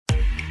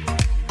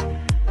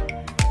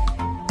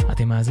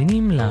אתם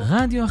מאזינים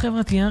לרדיו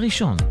החברתי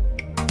הראשון.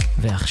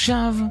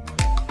 ועכשיו,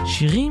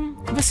 שירים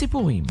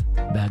וסיפורים,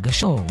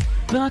 בהגשת אור,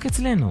 ורק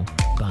אצלנו,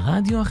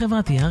 ברדיו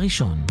החברתי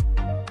הראשון.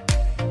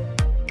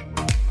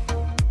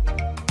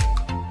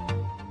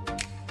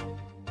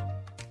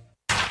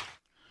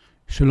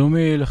 שלום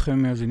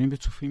לכם מאזינים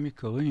וצופים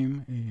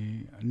יקרים,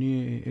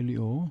 אני אלי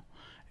אור.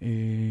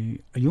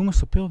 היום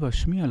אספר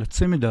ואשמיע על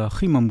הצמד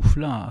האחים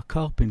המופלא,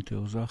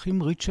 הקרפנטרס,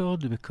 האחים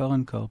ריצ'רד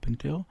וקארן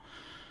קרפנטר.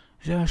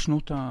 זה היה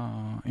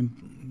הם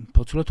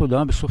פרצו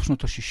לתודעה בסוף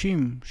שנות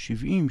ה-60,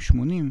 70,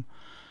 80.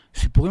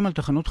 סיפורים על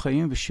תחנות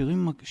חיים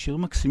ושירים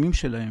מקסימים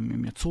שלהם.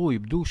 הם יצרו,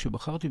 איבדו,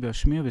 שבחרתי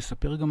ואשמיע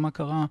ואספר גם מה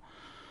קרה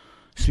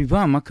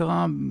סביבה, מה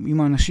קרה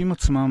עם האנשים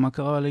עצמם, מה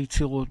קרה על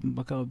היצירות,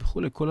 מה קרה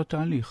וכו', כל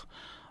התהליך.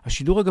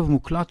 השידור אגב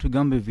מוקלט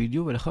וגם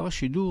בווידאו, ולאחר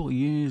השידור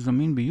יהיה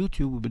זמין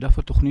ביוטיוב ובדף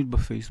התוכנית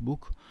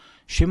בפייסבוק.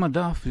 שם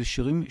הדף זה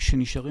שירים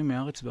שנשארים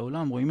מארץ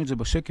והעולם, רואים את זה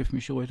בשקף,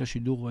 מי שרואה את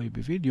השידור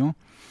בווידאו.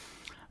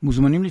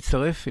 מוזמנים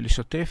להצטרף,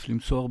 לשתף,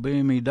 למצוא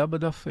הרבה מידע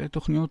בדף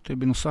תוכניות.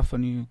 בנוסף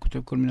אני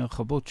כותב כל מיני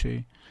הרחבות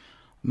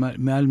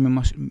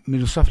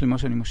בנוסף למה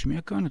שאני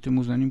משמיע כאן, אתם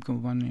מוזמנים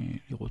כמובן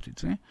לראות את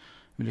זה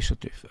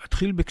ולשתף.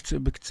 אתחיל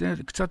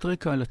קצת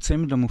רקע על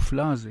הצמד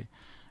המופלא הזה.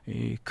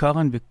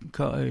 קארן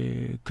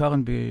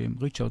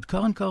וריצ'רד.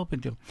 קארן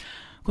קרפנטר.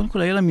 קודם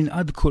כל היה לה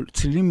מנעד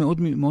צלילים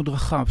מאוד מאוד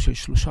רחב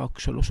של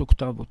שלוש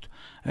אוקטבות.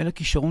 היה לה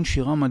כישרון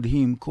שירה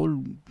מדהים, כל,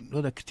 לא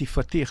יודע,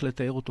 כתיפתי, איך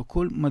לתאר אותו,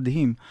 כל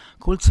מדהים,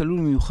 כל צלול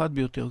מיוחד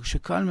ביותר,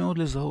 שקל מאוד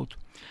לזהות.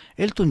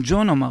 אלטון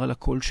ג'ון אמר על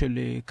הקול של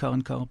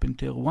קארן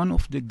קרפנטר, one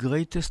of the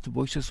greatest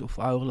voices of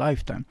our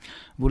lifetime.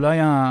 ואולי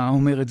היה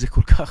אומר את זה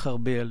כל כך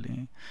הרבה על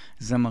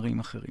זמרים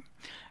אחרים.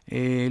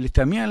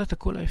 לטעמי היה לה את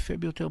הקול היפה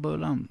ביותר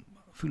בעולם.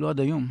 אפילו עד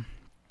היום.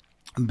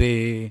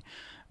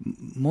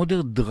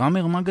 במודר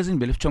דראמר מגזין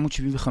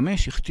ב-1975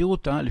 הכתירו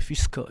אותה לפי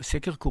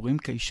סקר קוראים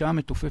כאישה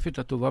המתופפת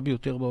הטובה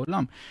ביותר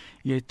בעולם.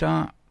 היא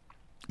הייתה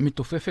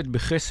מתופפת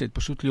בחסד,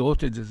 פשוט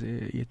לראות את זה.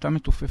 היא הייתה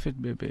מתופפת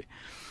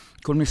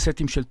בכל מיני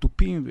סטים של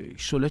טופים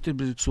ושולטת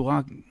בזה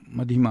צורה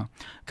מדהימה.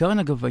 קארן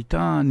אגב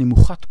הייתה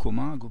נמוכת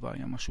קומה, הגובה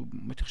היה משהו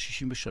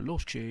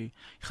 1.63 כשהיא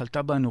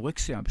חלתה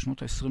באנורקסיה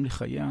בשנות ה-20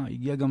 לחייה,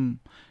 הגיעה גם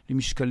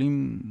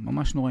למשקלים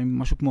ממש נוראים,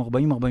 משהו כמו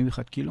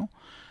 40-41 קילו.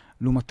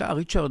 לעומתה,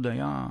 ריצ'רד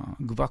היה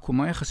גובה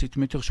קומה יחסית 1.83,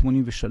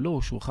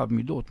 הוא רחב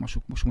מידות,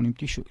 משהו כמו 80-90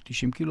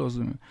 קילו,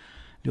 אז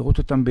לראות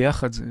אותם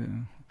ביחד זה...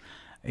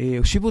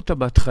 הושיבו אותה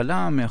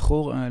בהתחלה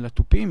מאחור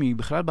לטופים, היא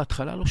בכלל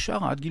בהתחלה לא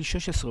שרה, עד גיל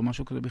 16,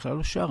 משהו כזה בכלל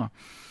לא שרה.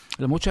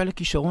 למרות שהיה לה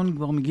כישרון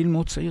כבר מגיל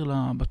מאוד צעיר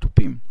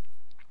בטופים.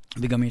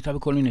 וגם היא הייתה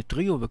בכל מיני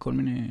טריו וכל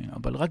מיני...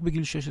 אבל רק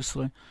בגיל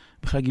 16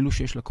 בכלל גילו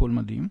שיש לה קול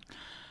מדהים.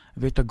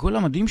 ואת הגול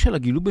המדהים שלה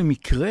גילו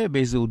במקרה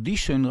באיזה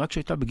אודישן רק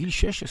שהייתה בגיל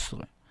 16.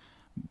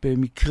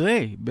 במקרה,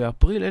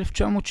 באפריל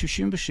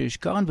 1966,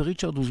 קארן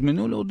וריצ'רד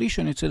הוזמנו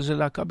לאודישן אצל איזה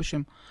להקה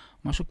בשם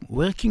משהו,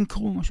 Working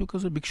Crew, משהו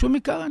כזה. ביקשו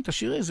מקארן,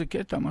 תשאיר איזה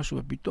קטע, משהו,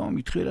 ופתאום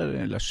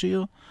התחילה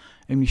לשיר,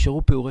 הם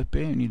נשארו פעורי פה,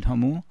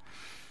 נדהמו.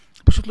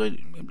 פשוט לא,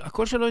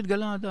 הקול שלו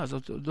התגלה עד אז,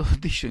 זה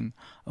אודישן.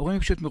 ההורים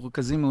פשוט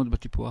מרוכזים מאוד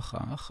בטיפוח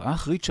האח.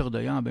 האח ריצ'רד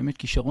היה באמת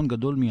כישרון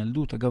גדול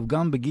מילדות. אגב,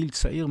 גם בגיל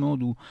צעיר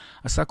מאוד הוא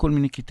עשה כל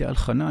מיני קטעי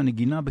הלחנה,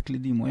 נגינה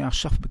בקלידים. הוא היה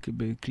אשף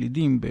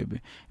בקלידים,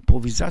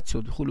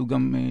 באימפרוביזציות וכו'. הוא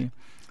גם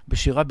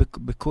בשירה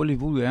בכל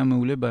ליווי הוא היה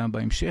מעולה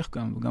בהמשך.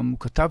 גם הוא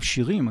כתב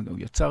שירים. אגב, הוא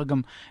יצר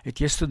גם את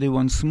Yesterday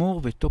Once More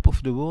ו-Top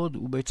of the World.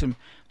 הוא בעצם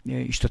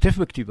השתתף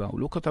בכתיבה. הוא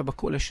לא כתב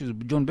הכל, יש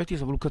ג'ון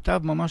בטיס, אבל הוא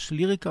כתב ממש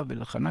ליריקה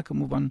ולחנה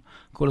כמובן.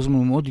 כל הזמן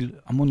הוא מאוד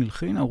המון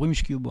הלחין, ההורים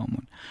השקיעו בו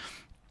המון.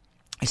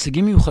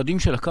 הישגים מיוחדים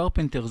של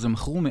הקרפנטר זה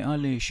מכרו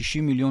מעל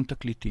 60 מיליון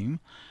תקליטים.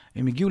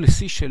 הם הגיעו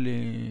לשיא של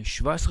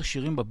 17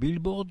 שירים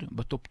בבילבורד,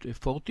 בטופ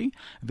 40,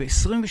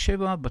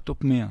 ו-27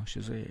 בטופ 100,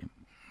 שזה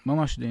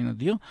ממש די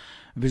נדיר,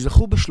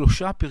 וזכו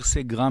ב3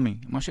 פרסי גרמי.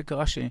 מה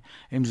שקרה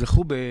שהם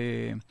זכו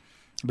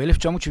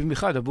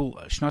ב-1971 עבור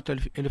שנת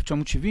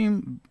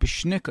 1970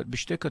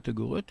 בשתי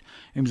קטגוריות.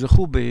 הם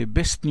זכו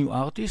ב-Best New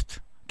Artist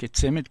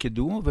כצמד,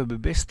 כדואו,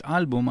 וב-Best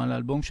Album על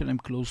האלבום שלהם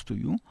Close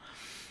to You.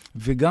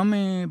 וגם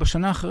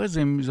בשנה אחרי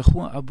זה הם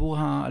זכו עבור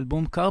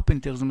האלבום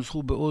Carpenters, הם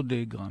זכו בעוד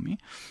גרמי.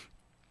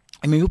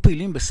 הם היו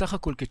פעילים בסך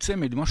הכל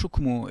כצמד, משהו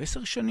כמו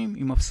 10 שנים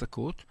עם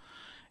הפסקות.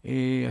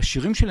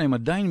 השירים שלהם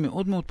עדיין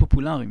מאוד מאוד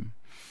פופולריים.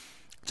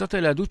 קצת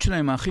הילדות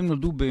שלהם, האחים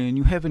נולדו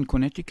בניו האבן,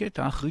 קונטיקט.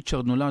 האח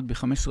ריצ'רד נולד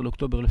ב-15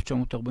 לאוקטובר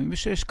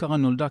 1946,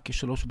 קארן נולדה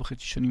כ3.5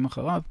 שנים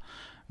אחריו,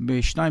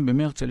 ב-2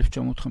 במרץ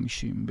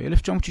 1950.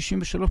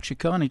 ב-1963,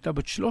 כשקארן הייתה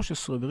בת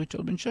 13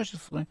 וריצ'רד בן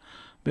 16,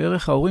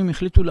 בערך ההורים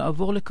החליטו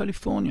לעבור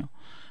לקליפורניה.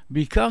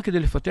 בעיקר כדי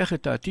לפתח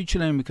את העתיד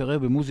שלהם בקריירה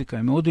במוזיקה.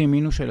 הם מאוד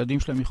האמינו שהילדים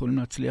שלהם יכולים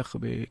להצליח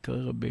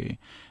בקריירה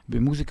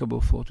במוזיקה,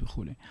 בהופעות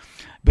וכו'.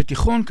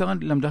 בתיכון קארן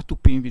למדה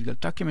טופים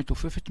והתגלתה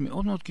כמתופפת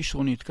מאוד מאוד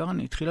כישרונית. קארן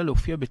התחילה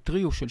להופיע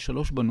בטריו של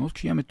 3 בנות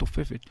כשהיא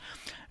מתופפת.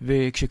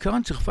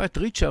 וכשקארן צירפה את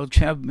ריצ'רד,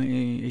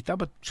 כשהייתה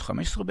בת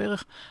 15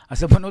 בערך,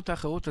 אז הבנות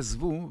האחרות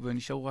עזבו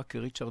ונשארו רק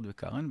ריצ'רד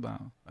וקארן.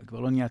 כבר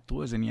לא נהיה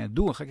טרו, זה נהיה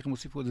דו. אחר כך הם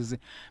הוסיפו איזה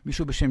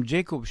מישהו בשם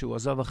ג'ייקוב שהוא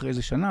עזב אחרי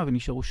איזה שנה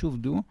ונשארו שוב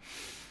דו.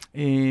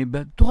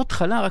 בתור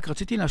התחלה רק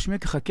רציתי להשמיע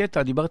ככה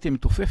קטע, דיברתי עם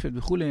מתופפת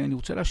וכולי, אני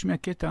רוצה להשמיע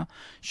קטע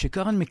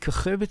שקרן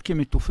מככבת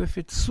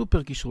כמתופפת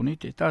סופר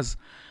כישרונית, הייתה אז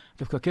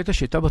דווקא קטע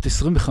שהייתה בת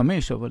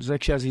 25, אבל זה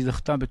כשאז היא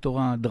זכתה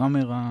בתור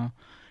הדרמר,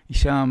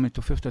 האישה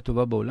המתופפת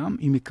הטובה בעולם,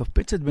 היא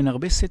מקפצת בין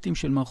הרבה סטים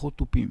של מערכות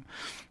תופים.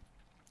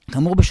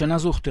 כאמור, בשנה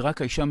זו הוכתרה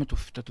כאישה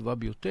המתופפת הטובה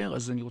ביותר,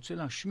 אז אני רוצה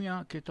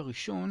להשמיע קטע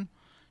ראשון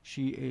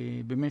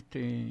שהיא באמת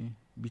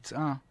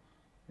ביצעה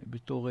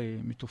בתור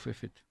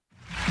מתופפת.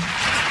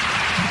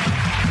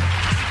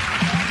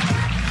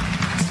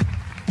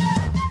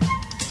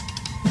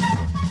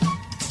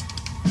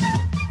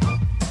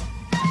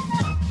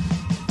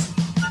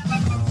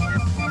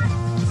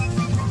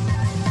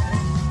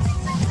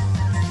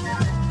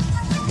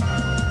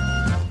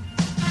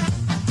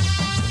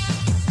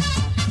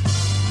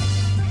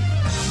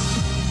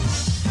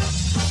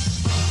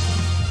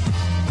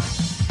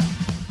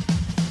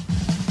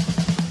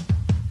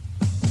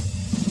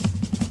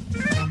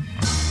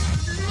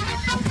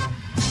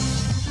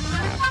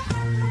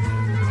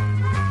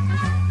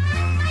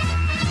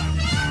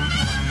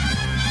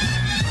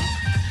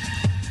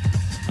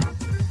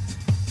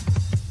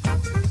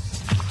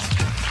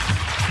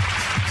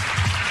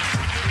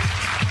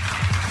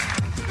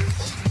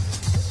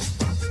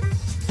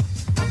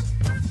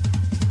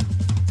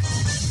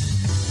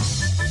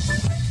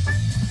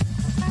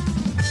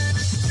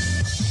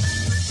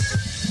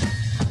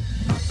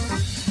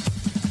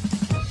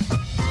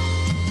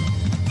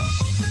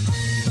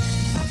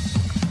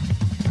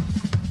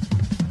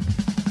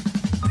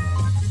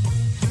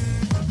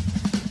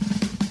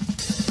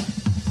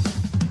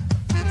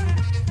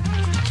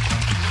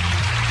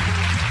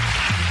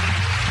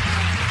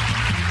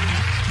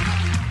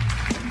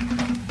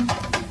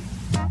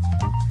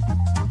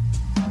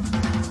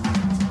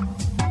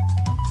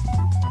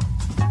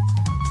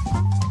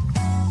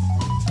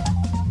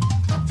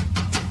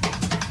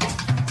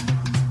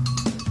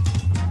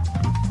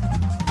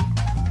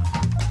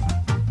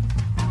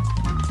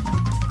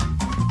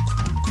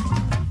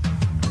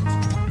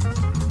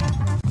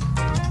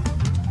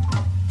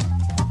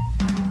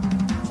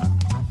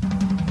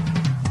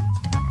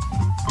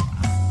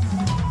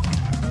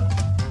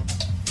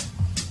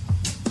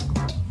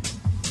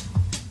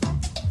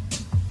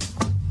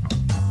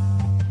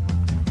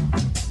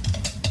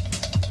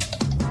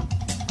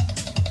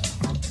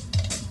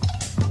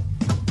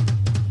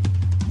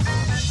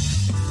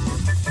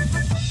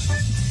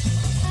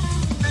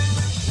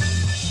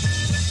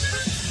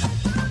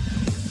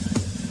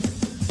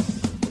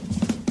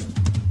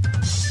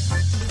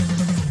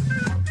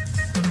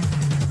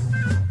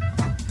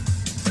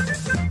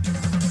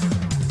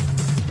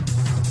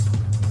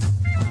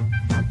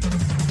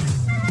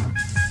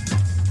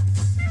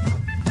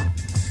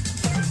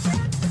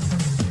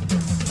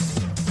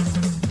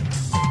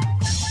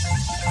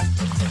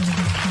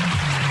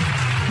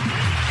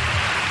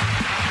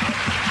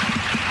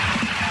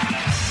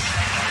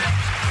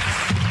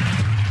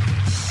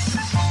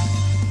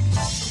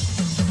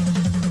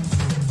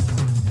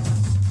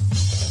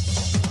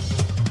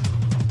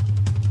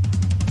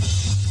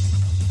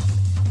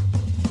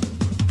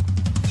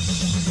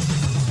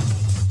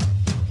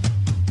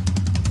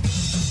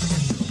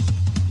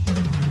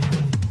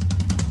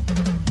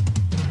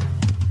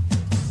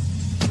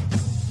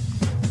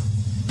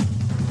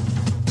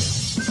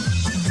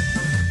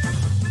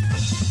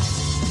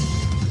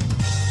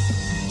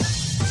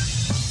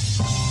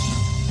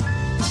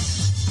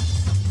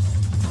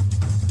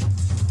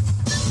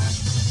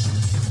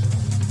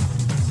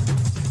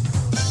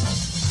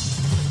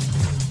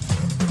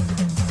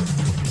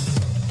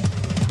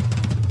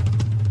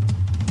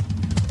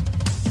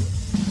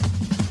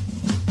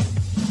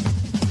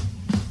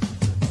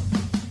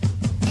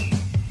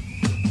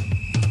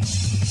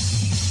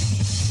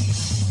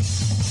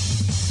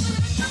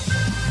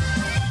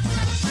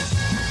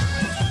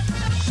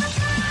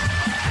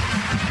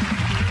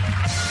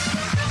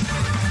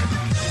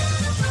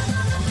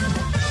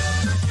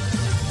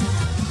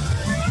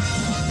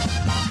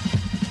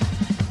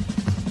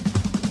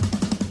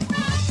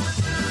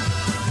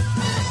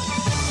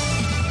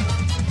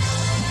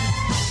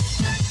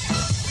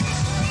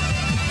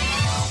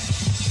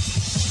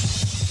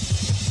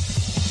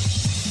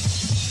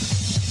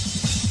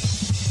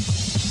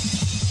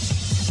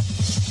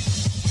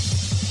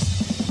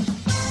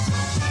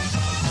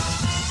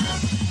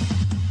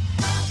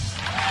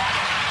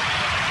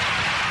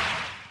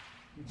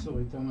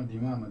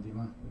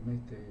 מדהימה,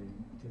 באמת,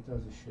 הקטע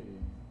הזה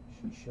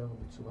שהיא שר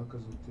בצורה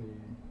כזאת,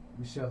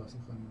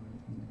 סליחה,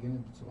 מנגנת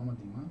בצורה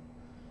מדהימה.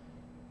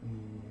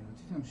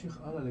 רציתי להמשיך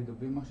הלאה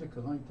לגבי מה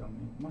שקרה איתם,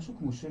 משהו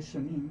כמו 6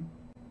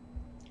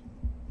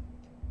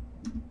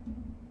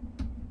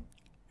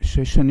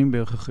 שנים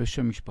בערך אחרי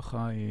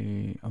שהמשפחה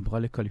עברה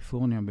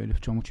לקליפורניה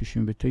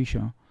ב-1969,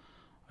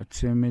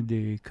 הצמד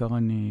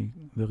קרן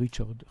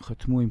וריצ'רד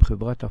חתמו עם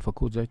חברת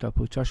ההפקות, זו הייתה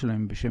הפריצה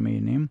שלהם בשם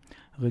A&M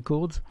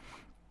Records.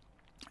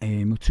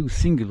 הם הוציאו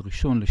סינגל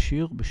ראשון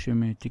לשיר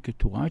בשם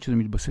Ticket to Ride, שזה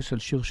מתבסס על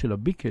שיר של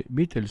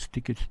הביטלס,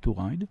 Ticket to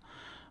Ride,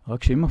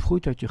 רק שהם הפכו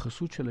את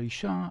ההתייחסות של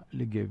האישה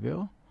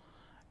לגבר,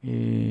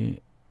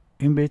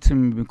 הם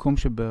בעצם, במקום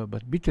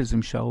שבביטלס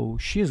הם שרו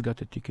She's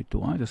got a ticket to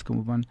ride, אז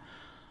כמובן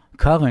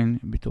קארן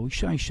בתור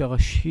אישה היא שרה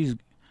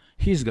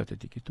He's got a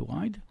ticket to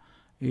ride,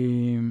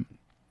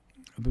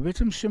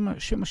 ובעצם שם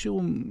השיר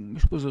הוא,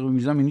 יש פה איזו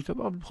רמיזה מינית,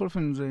 אבל בכל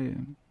אופן זה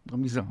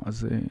רמיזה,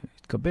 אז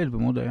התקבל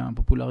ומאוד היה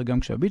פופולרי גם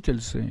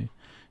כשהביטלס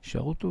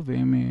שרו אותו,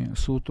 והם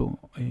עשו אותו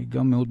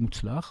גם מאוד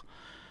מוצלח,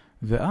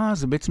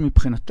 ואז בעצם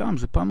מבחינתם,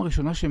 זו פעם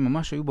הראשונה שהם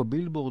ממש היו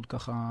בבילבורד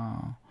ככה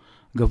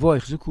גבוה,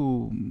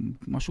 החזיקו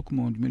משהו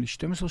כמו, נדמה לי,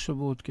 12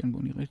 שבועות, כן,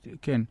 בואו נראה,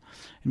 כן,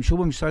 הם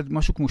נשארו במשרד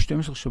משהו כמו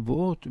 12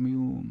 שבועות, הם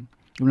היו,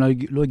 הם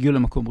לא הגיעו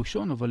למקום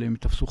ראשון, אבל הם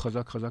תפסו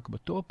חזק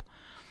בטופ.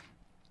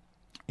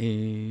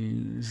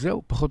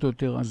 זהו, פחות או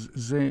יותר, אז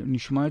זה,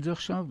 נשמע את זה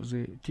עכשיו,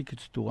 זה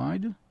Tickets to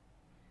Ride.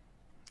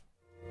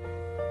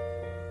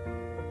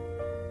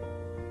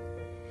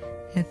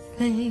 I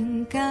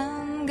think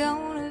I'm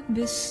gonna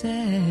be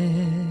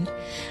sad.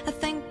 I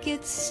think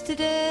it's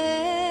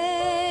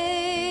today.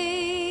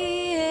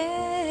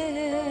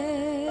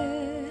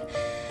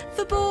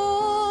 The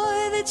boy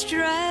that's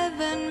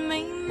driving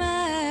me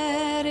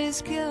mad is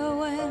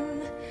going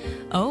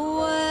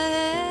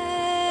away.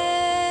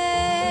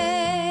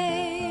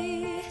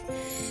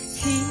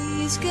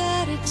 He's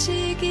got a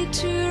ticket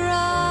to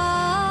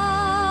ride.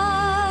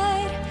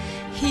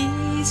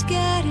 He's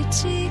got a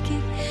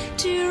ticket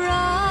to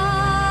ride.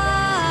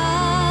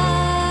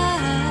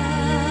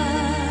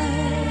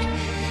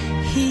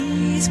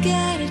 He's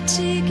got a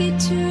ticket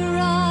to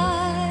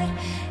ride,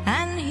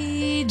 and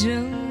he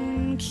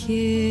don't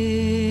care.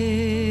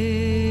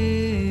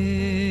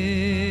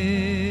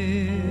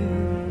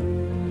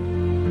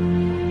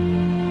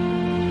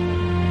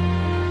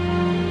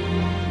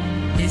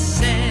 He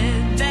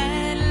said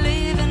that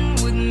living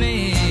with me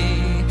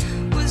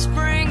was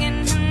bringing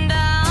him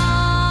down,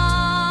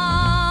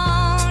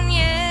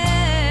 yeah.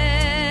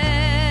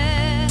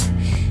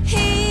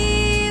 He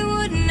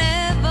would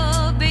never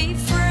be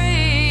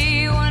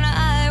free when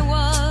I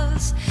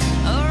was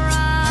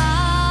around.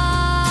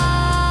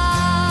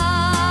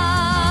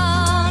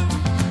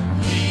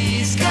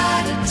 He's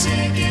got a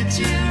ticket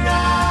to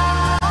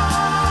ride.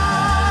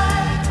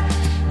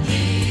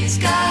 He's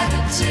got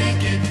a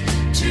ticket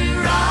to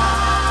ride.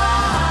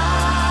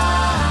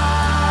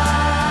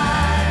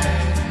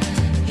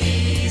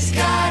 He's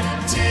got a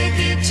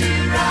ticket to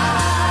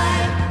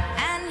ride,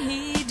 and he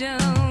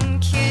don't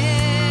care.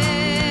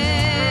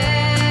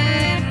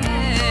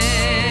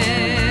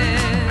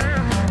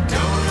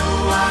 Don't know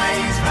why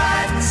he's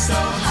riding so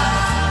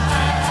high.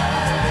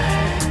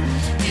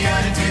 He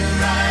ought to do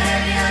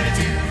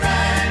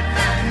right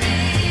by me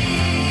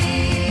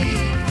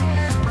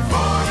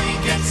before he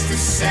gets to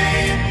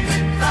saying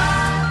goodbye.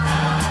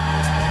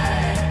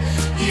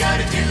 He ought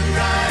to do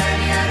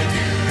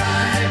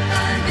right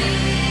by me.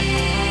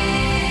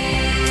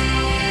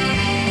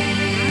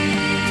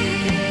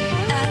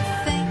 I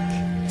think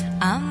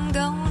I'm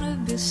gonna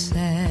be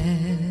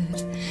sad.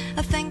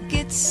 I think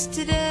it's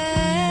today.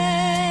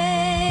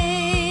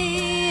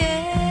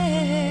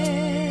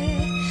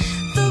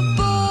 The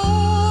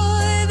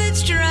boy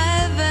that's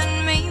driving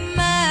me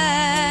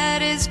mad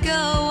is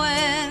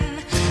going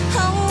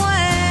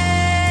away.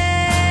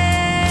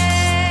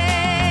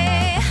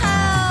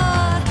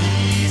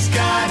 He's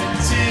got a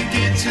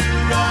ticket to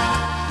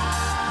ride.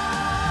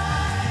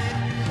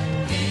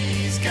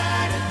 He's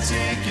got a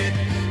ticket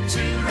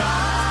to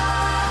ride.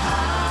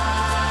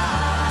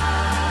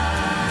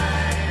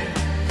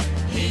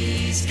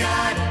 He's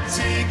got a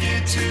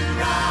ticket to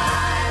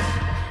ride,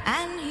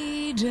 and he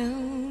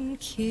don't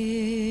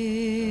care.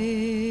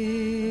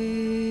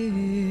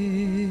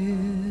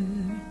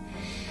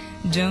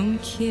 Don't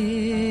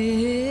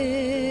care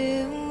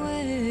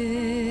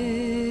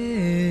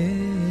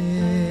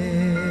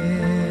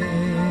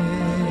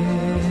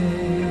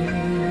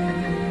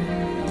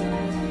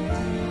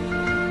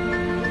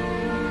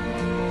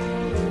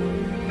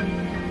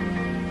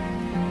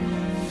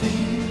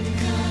Think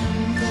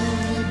I'm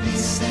gonna be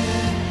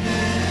sad.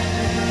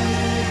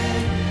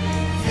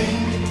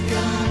 Think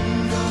I'm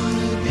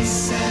gonna be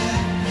sad.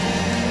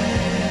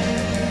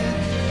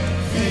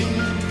 Think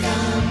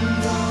I'm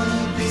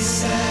gonna be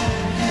sad.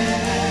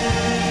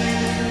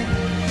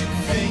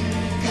 Think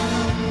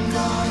I'm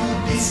gonna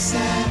be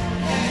sad.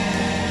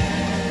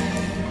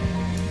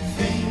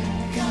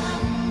 Think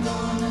I'm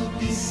gonna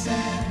be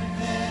sad.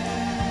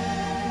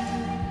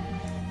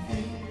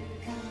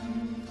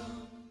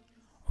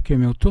 אוקיי,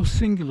 מאותו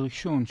סינגל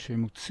ראשון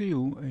שהם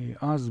הוציאו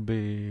אז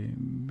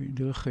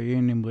בדרך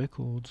A&M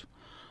רקורדס,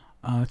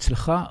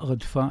 ההצלחה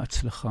רדפה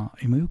הצלחה.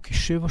 הם היו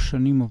כ7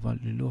 שנים אבל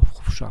ללא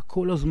חופשה.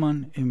 כל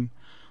הזמן הם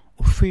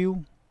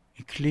הופיעו,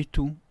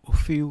 הקליטו,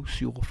 הופיעו,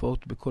 סיור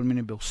הופעות בכל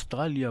מיני,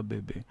 באוסטרליה,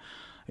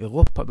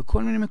 באירופה,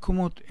 בכל מיני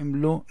מקומות. הם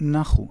לא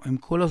נחו, הם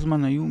כל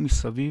הזמן היו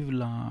מסביב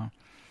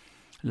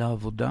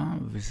לעבודה,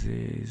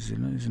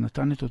 וזה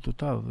נתן את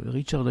אותותיו.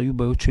 ריצ'רד היו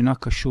בעיות שינה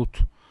קשות.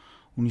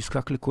 הוא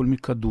נזקק לכל מיני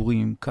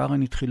כדורים.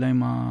 קארן התחילה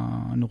עם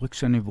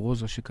האנורקסיה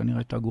נברוזה, שכנראה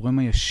הייתה הגורם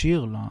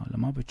הישיר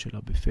למוות שלה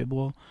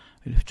בפברואר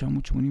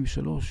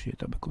 1983. היא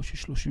הייתה בקושי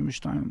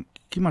 32,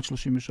 כמעט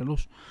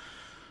 33.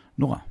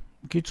 נורא.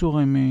 בקיצור,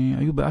 הם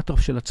היו באטרף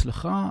של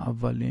הצלחה,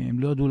 אבל הם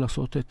לא ידעו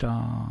לעשות את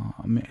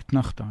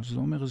נחתה. זה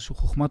אומר איזושהי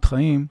חוכמת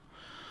חיים,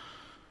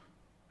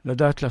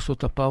 לדעת לעשות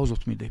את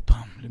הפאוזות מדי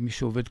פעם, למי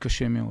שעובד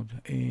קשה מאוד.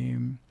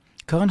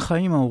 קרן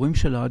חיים, ההורים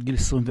שלה עד גיל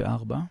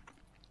 24,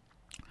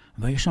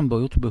 ויש שם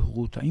בעיות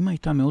בהורות. האמא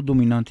הייתה מאוד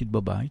דומיננטית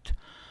בבית.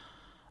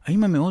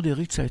 האמא מאוד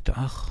הריצה את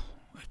האח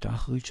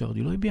ריצ'רד.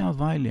 היא לא הביאה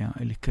אהבה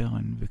אל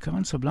קרן,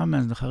 וקרן סבלה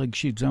מהזנחה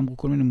רגשית. זה אמרו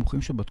כל מיני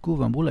מומחים שבדקו,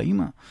 ואמרו לה,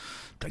 אמא,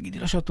 תגידי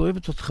לה שאת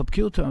אוהבת אותה,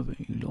 תחבקי אותה,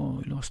 והיא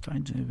לא עשתה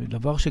את זה.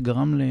 ודבר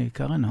שגרם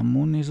לקרן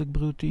המון נזק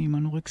בריאותי עם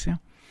אנורקסיה.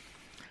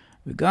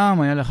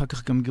 וגם היה לה אחר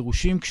כך גם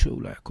גירושים,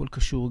 כשאולי הכל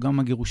קשור, גם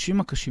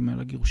הגירושים הקשים, היה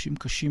לה גירושים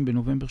קשים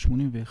בנובמבר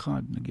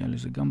 81, נגיע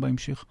לזה גם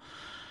בהמשך.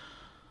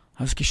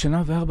 אז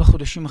כשנה ו4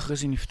 חודשים אחרי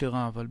זה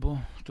נפטרה, אבל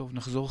טוב,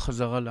 נחזור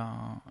חזרה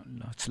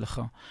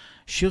להצלחה.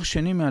 שיר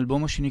שני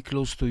מהאלבום השני,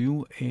 Close to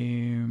You,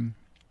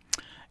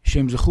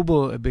 שהם זכו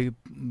בו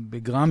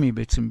בגרמי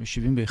בעצם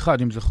ב-71,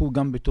 הם זכו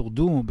גם בתור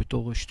דו,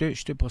 בתור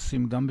שתי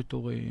פרסים, גם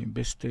בתור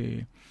Best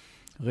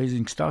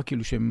Rising Star,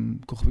 כאילו שהם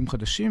כוכבים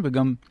חדשים,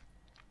 וגם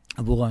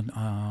עבור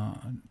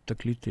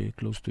התקליט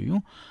Close to You.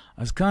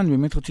 אז כאן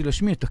באמת רציתי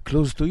להשמיע את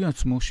ה-Close to You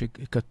עצמו,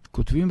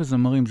 שכותבים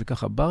וזמרים, זה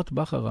ככה, בארט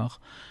בחרח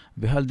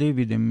והל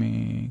דיוויד, הם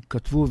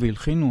כתבו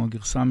והלחינו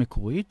הגרסה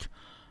המקורית,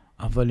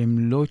 אבל הם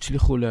לא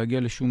הצליחו להגיע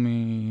לשום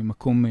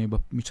מקום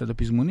מצד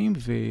הפזמונים,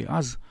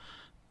 ואז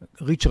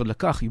ריצ'רד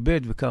לקח,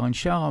 איבד וקרן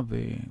שרה,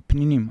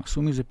 ופנינים,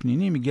 עשו מזה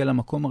פנינים, הגיע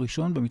למקום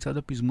הראשון במצד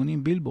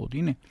הפזמונים בילבורד,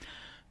 הנה.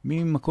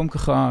 ממקום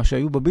ככה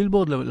שהיו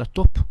בבילבורד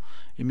לטופ,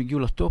 הם הגיעו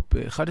לטופ,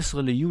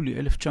 11 ליולי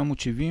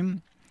 1970,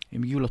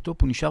 הם הגיעו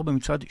לטופ, הוא נשאר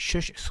במצד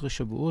 16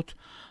 שבועות.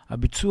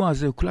 הביצוע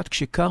הזה הוקלט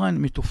כשקרן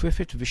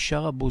מתופפת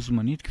ושרה בו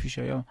זמנית, כפי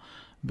שהיה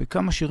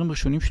בכמה שירים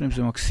ראשונים שלהם,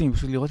 זה מקסים,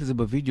 פשוט לראות את זה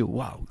בווידאו,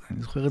 וואו,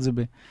 אני זוכר את זה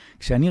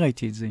כשאני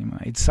ראיתי את זה, עם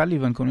אד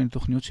סליבן, כל מיני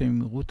תוכניות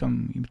שהם הראו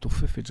אותם עם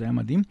מתופפת, זה היה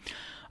מדהים.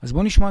 אז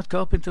בואו נשמע את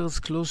Carpenters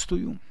Close to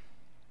You.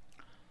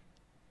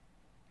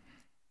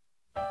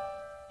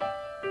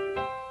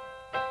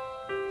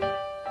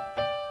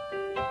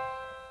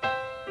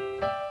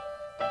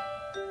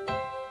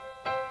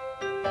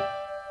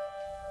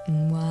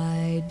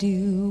 Why do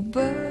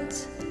birds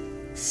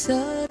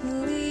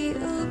suddenly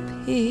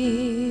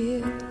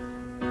appear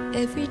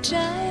every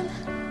time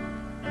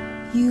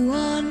you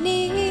are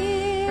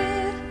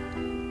near?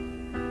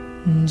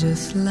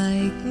 Just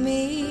like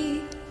me,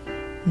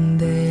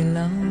 they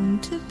long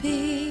to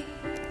be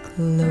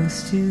close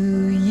to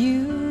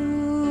you.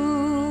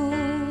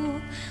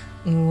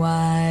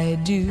 Why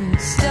do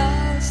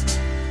stars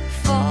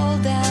fall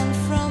down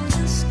from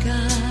the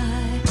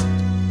sky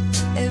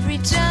every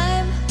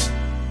time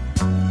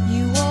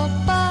you walk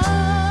by?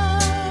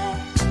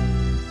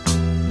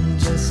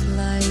 Just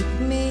like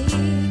me,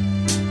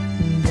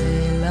 they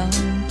long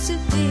to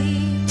be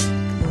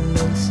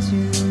close to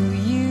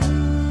you.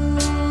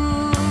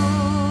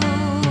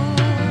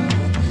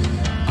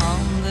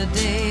 On the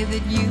day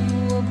that you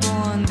were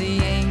born, the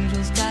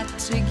angels got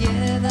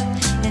together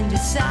and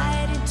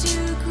decided to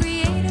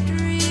create a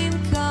dream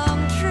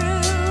come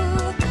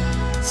true.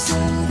 So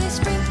they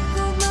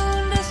sprinkled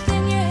moon dust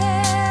in your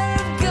hair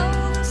of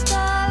golden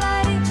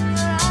starlight in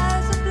your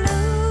eyes of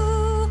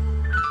blue.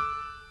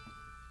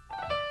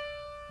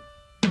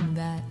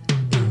 That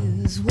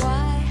is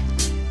why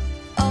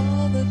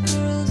all the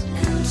girls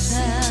in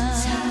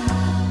town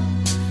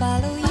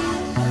follow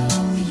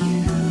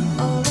you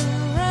all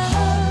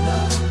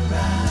around.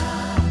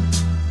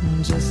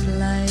 Just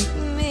like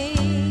me,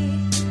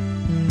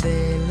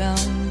 they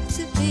long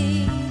to be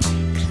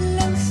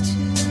close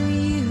to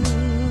you.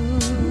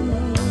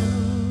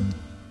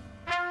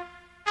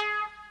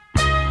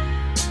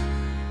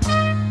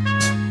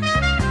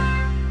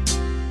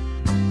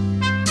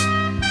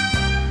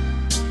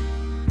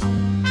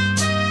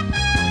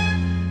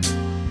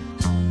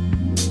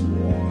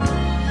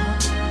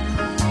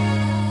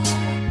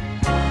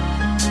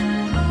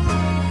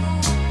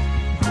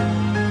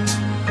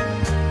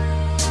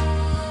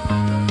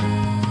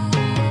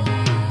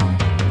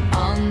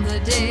 On the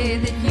day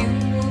that you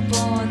were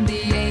born,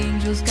 the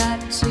angels got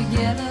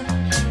together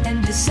and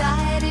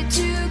decided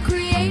to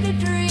create a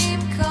dream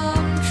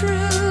come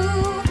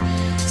true.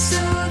 So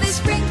they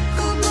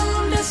sprinkled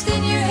moon dust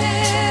in your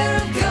hair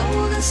of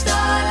golden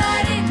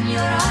starlight in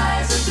your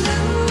eyes of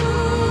blue.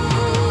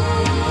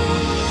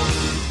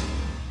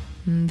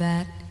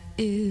 That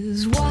is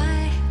why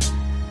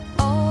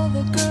all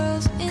the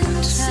girls in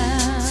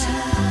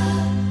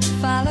town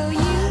follow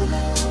you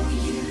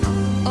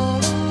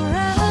all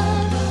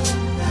around.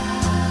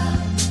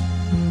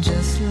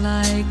 Just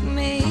like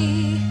me,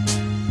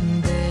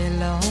 they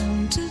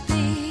long to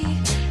be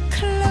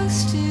close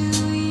to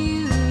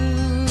you.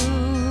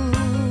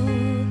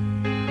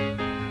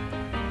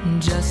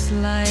 Just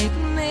like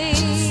me,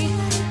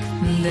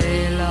 they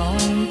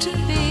long to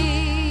be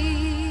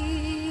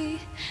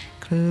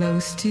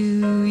close to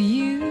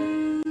you.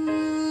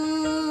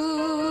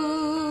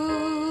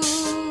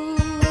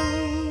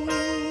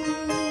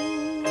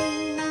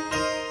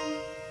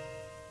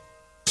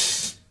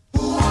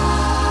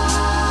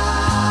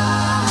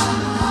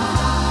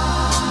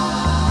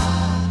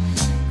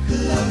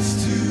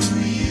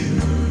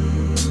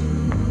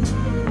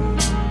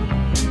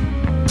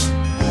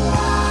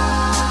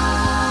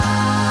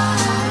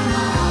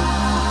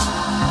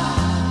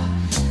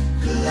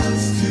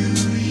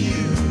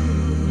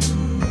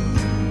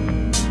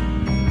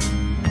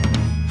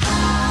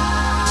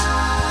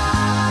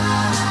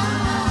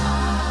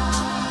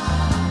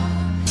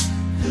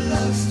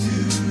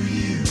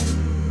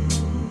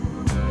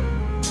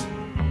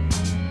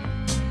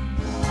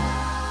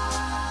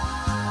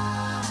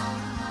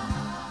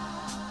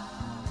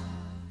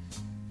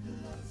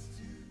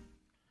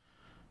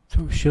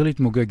 טוב, שיר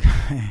להתמוגג.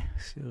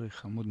 שיר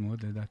חמוד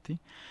מאוד, לדעתי.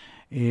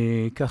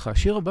 ככה,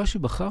 השיר הבא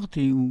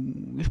שבחרתי,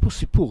 יש פה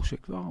סיפור,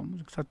 שכבר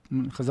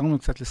חזרנו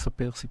קצת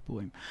לספר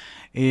סיפורים.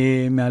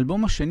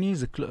 מהאלבום השני,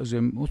 זה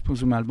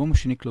מהאלבום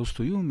השני Close to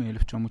You,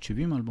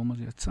 מ-1970, האלבום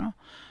הזה יצא,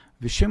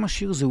 ושם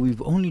השיר זה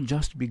We've Only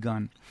Just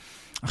Begun.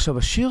 עכשיו,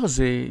 השיר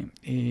הזה,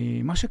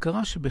 מה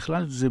שקרה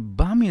שבכלל זה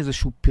בא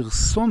מאיזשהו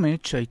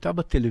פרסומת שהייתה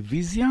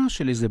בטלוויזיה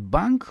של איזה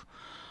בנק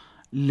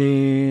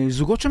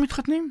לזוגות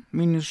שמתחתנים,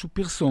 מין איזשהו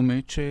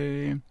פרסומת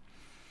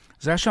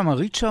זה היה שם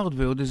ריצ'ארד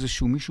ועוד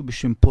איזשהו מישהו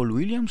בשם פול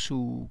וויליאמס,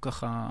 שהוא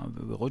ככה,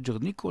 ורוג'ר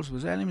ניקולס,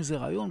 וזה היה להם איזה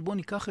רעיון, בוא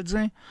ניקח את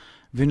זה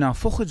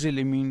ונהפוך את זה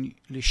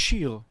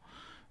לשיר.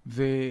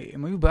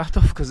 והם היו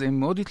באטף כזה, הם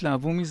מאוד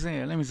התלהבו מזה,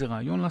 היה להם איזה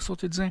רעיון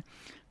לעשות את זה.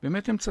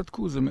 באמת הם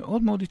צדקו, זה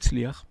מאוד מאוד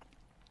הצליח.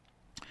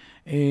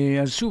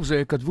 אז שוב,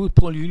 זה כתבו את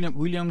פול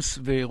וויליאמס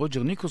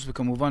ורוג'ר ניקולס,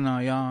 וכמובן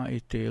היה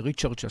את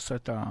ריצ'ארד שעשה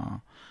את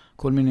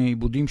כל מיני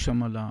עיבודים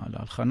שם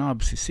להלחנה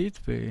הבסיסית,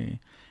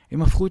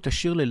 והם הפכו את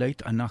השיר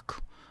ללהיט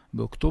ענק.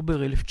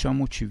 באוקטובר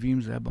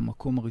 1970 זה היה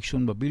במקום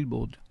הראשון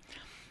בבילבורד.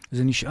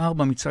 זה נשאר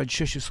במצעד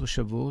 16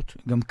 שבועות.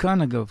 גם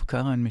כאן, אגב,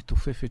 קארן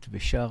מתופפת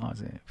ושרה,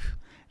 זה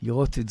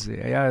לראות את זה.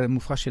 היה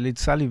מופע של אד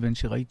סליבן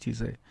שראיתי,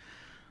 זה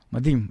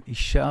מדהים. היא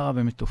שרה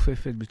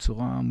ומתופפת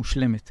בצורה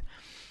מושלמת.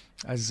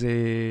 אז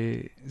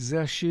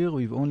זה השיר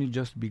We've Only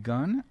Just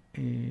Begun,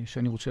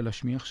 שאני רוצה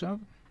להשמיע עכשיו.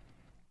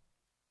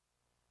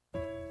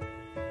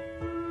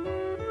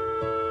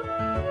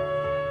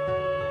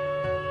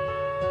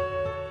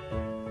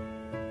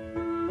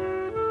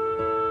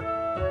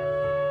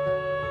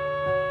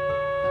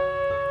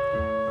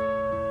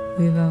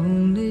 We've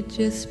only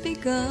just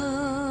begun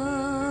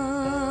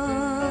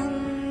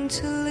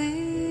to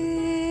live.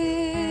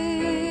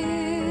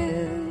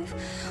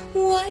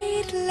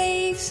 White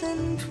lace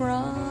and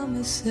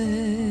promises,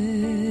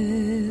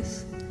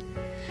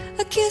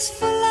 a kiss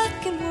for luck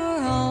and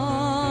we're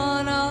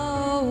on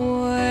our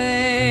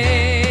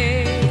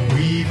way.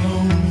 We've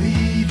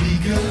only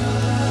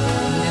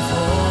begun.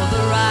 Before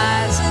the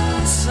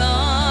rising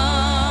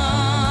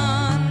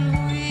sun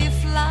we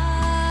fly.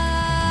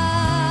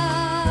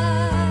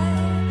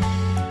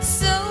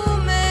 So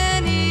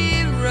many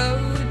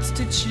roads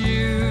to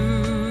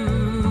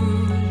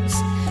choose.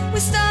 We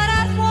start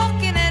out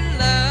walking and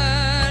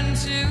learn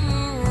to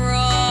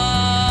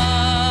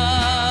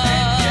run.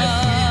 And yes,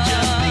 we've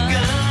just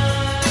begun.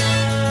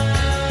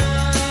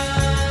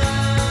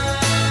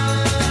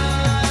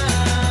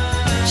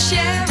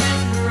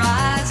 Sharing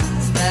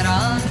horizons that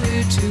are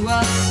new to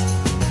us.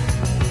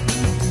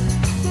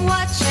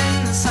 Watching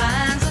the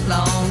signs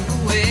along the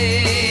way.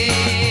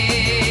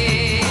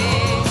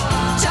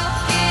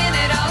 Talking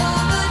it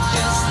over,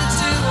 just the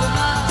two of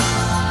us.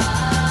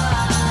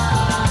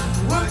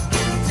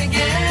 Working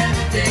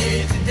together day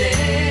to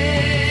day.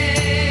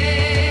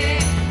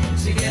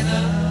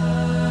 Together.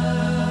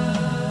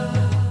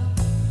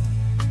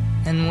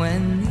 And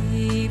when the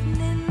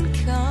evening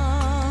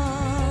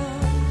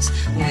comes,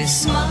 we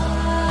smile.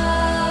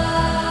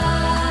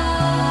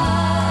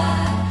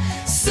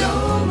 So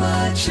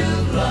much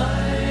of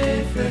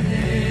life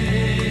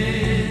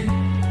ahead.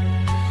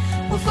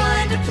 We'll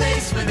find a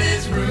place where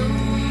there's room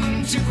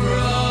to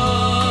grow.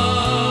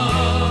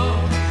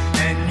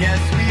 And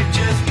yes, we've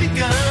just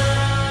begun.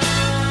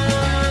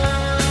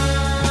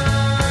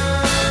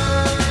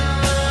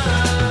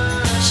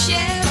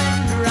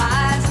 Sharing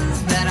horizons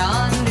that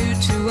are new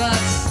to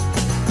us.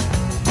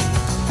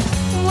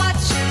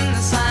 Watching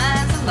the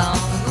signs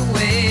along the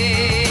way.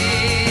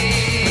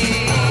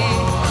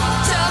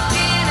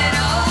 Talking it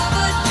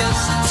over,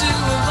 just the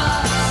two of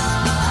us.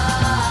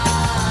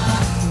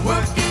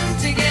 Working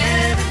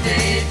together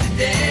day to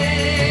day.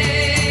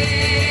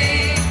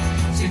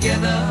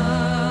 Together.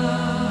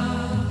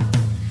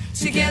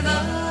 Together.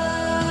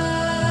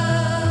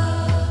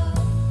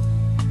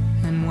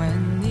 And when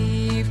the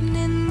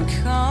evening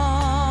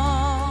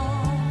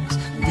comes,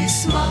 we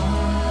smile.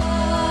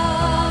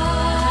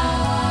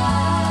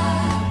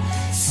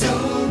 So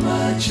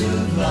much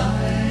of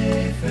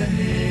life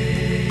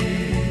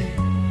ahead.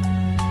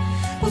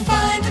 We'll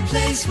find a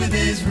place where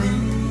there's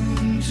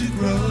room to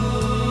grow.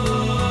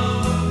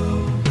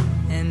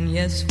 And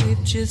yes,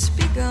 we've just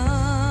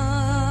begun.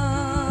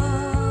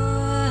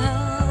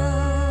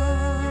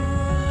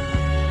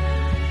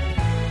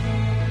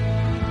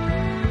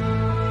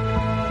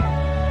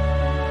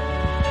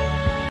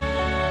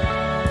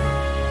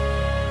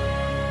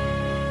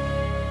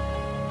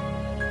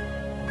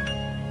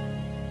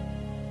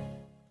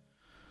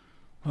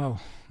 וואו,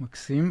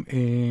 מקסים.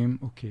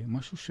 אוקיי,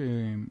 משהו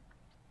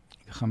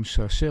שככה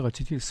משעשע,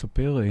 רציתי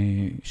לספר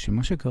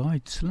שמה שקרה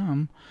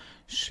אצלם,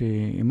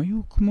 שהם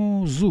היו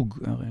כמו זוג,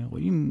 הרי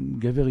רואים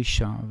גבר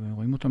אישה,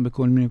 ורואים אותם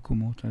בכל מיני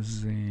מקומות,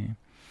 אז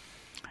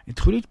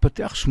התחילו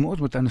להתפתח שמועות,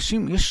 זאת אומרת,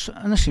 יש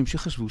אנשים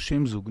שחשבו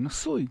שהם זוג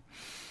נשוי,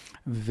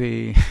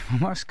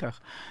 וממש כך.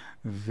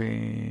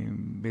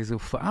 ובאיזו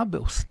הופעה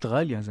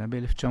באוסטרליה, זה היה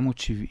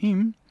ב-1970,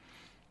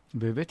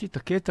 והבאתי את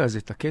הקטע הזה,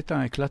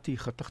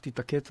 חתכתי את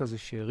הקטע הזה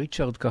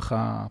שריצ'ארד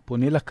ככה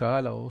פונה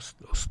לקהל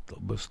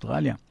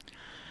באוסטרליה.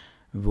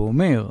 והוא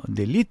אומר,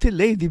 The little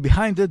lady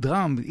behind the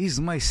drum is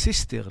my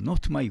sister,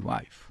 not my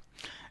wife.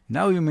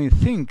 Now you may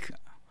think,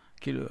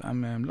 כאילו,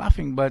 I'm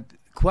laughing, but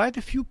quite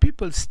a few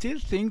people still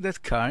think that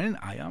Karen and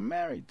I are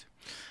married.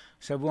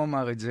 עכשיו הוא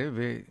אמר את זה,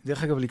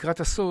 ודרך אגב, לקראת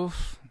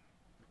הסוף,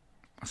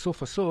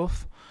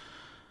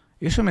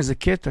 יש שם איזה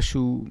קטע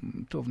שהוא,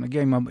 טוב,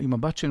 נגיע עם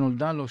הבת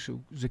שנולדה לו,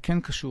 שזה כן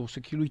קשור,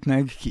 שכאילו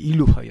התנהג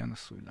כאילו היה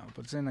נשוי לה,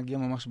 אבל זה נגיע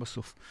ממש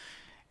בסוף.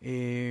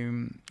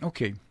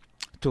 אוקיי,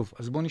 טוב,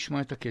 אז בואו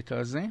נשמע את הקטע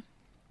הזה.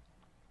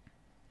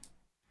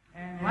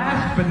 And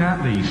last but not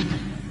least,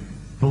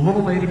 the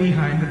little lady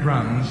behind the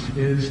drums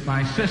is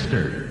my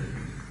sister,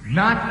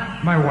 not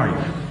my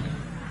wife.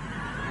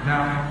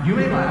 Now, you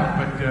may laugh,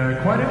 but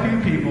quite a few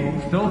people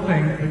still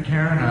think that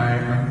Karen and I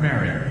are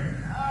married.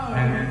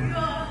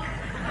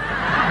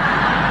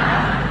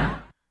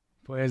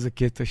 פה היה איזה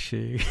קטע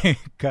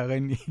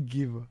שקרן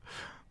הגיבה.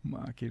 מה,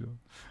 כאילו...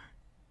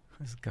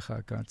 אז ככה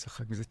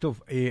צחק מזה.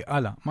 טוב,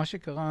 הלאה. מה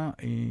שקרה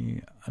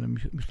על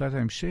משלט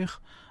ההמשך,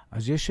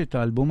 אז יש את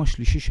האלבום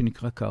השלישי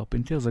שנקרא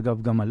Carpenters,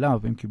 אגב, גם עליו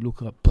הם קיבלו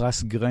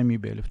פרס גרמי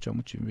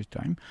ב-1972,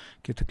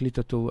 כתקליט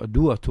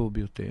הדו הטוב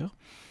ביותר,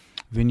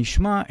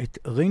 ונשמע את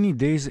Rainy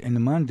Days and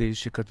Mondays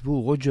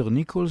שכתבו רוג'ר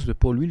ניקולס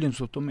ופול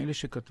וויליאמס, אותם אלה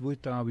שכתבו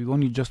את ה-We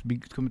Only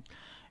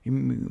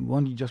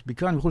Just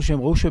Begun, וכול שהם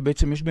ראו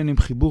שבעצם יש ביניהם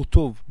חיבור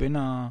טוב,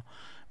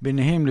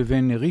 ביניהם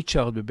לבין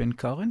ריצ'ארד ובין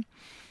קארן,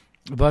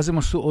 ואז הם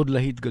עשו עוד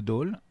להיט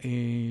גדול.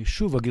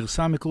 שוב,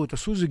 הגרסה המקורית,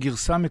 עשו איזו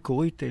גרסה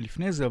מקורית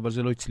לפני זה, אבל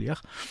זה לא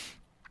הצליח.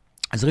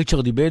 אז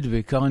ריצ'ארד איבד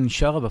וקארן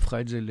נשארה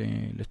והפכה את זה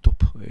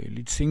לטופ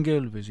ליד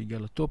סינגל, וזה הגיע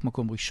לטופ,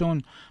 מקום ראשון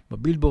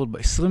בבילבורד,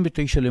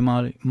 ב-29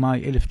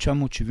 למאי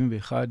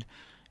 1971,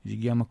 זה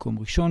הגיע מקום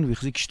ראשון,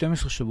 והחזיק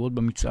 12 שבועות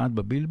במצעד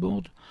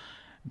בבילבורד.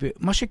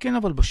 ומה שכן,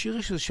 אבל בשיר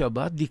יש זה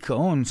שהבעת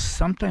דיכאון,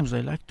 sometimes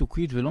I like to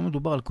quit, ולא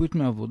מדובר על quit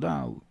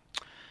מעבודה,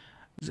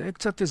 זה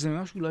קצת איזה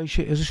משהו, אולי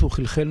איזשהו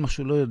חלחל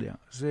משהו, לא יודע.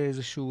 זה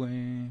איזשהו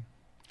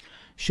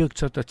שיר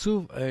קצת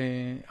עצוב,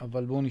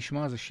 אבל בואו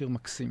נשמע, זה שיר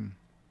מקסים.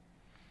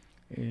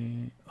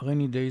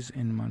 Rainy Days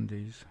and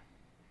Mondays.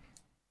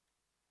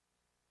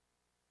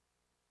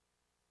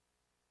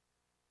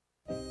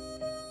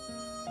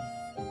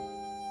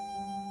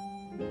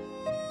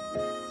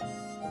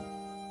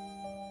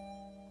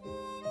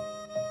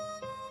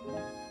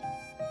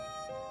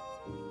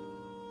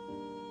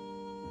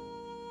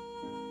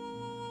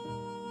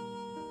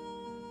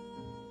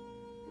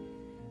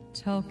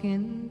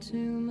 Talking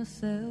to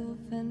myself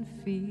and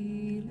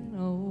feeling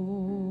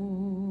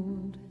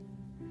old.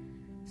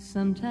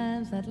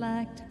 Sometimes I'd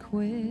like to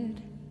quit.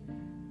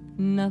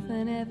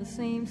 Nothing ever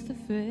seems to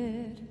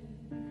fit.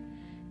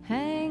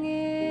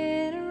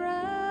 Hanging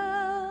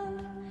around,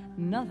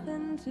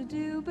 nothing to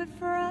do but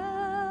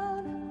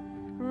frown.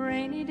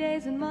 Rainy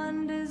days and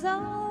Mondays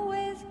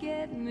always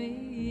get me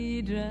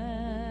down.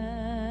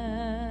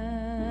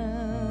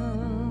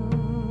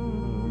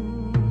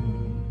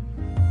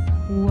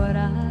 What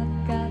I've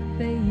got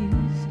they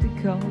used to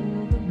call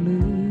the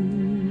blues.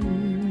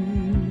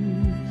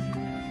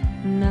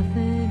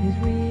 Nothing is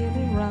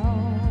really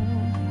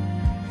wrong.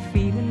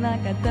 Feeling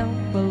like I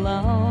don't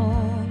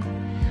belong.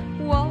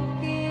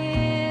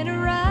 Walking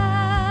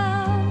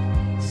around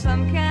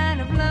some kind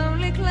of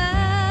lonely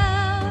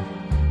cloud.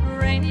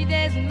 Rainy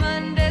days and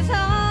Mondays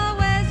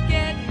always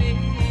get me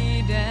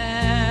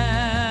down.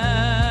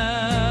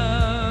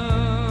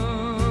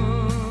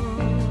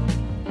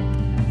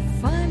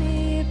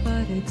 Funny,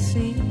 but it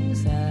seems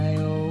I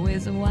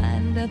always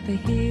wind up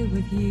here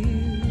with you.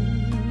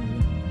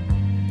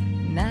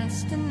 Nice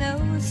to know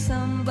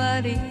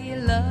somebody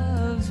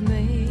loves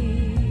me.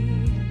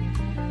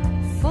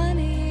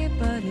 Funny,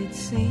 but it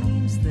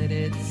seems that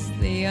it's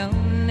the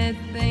only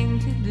thing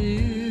to do.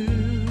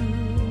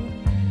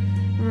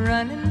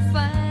 Run and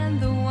find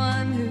the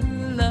one who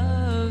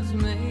loves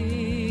me.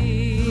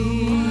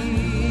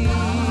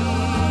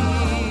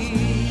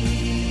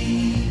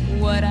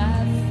 What I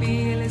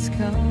feel is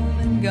come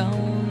and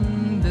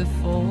gone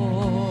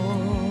before.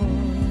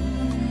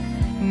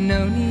 No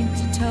need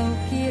to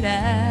talk it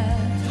out.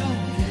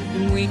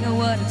 We know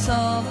what it's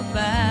all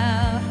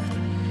about.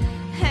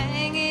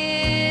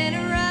 Hanging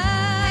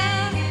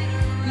around,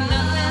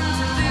 nothing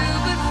to do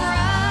but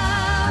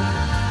frown.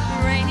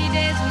 Rainy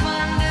days and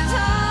Mondays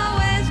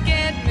always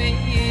get me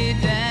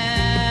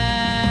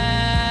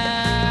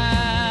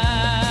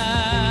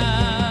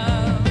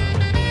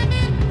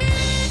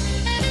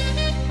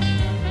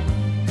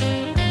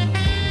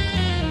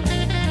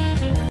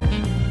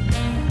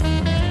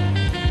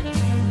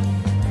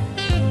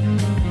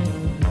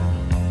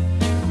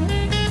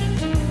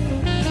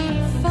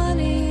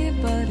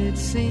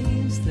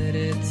seems that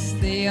it's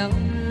the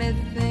only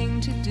thing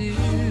to do.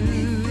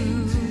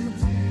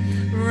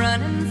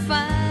 Run and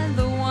find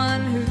the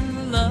one who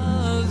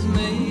loves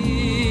me.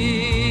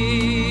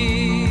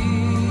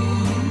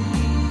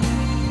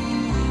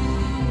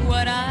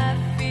 What I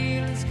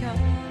feel is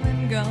come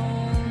and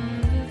gone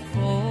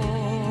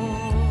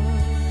before.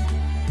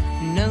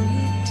 No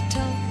need to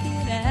talk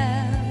it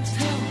out.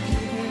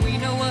 We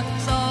know what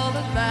it's all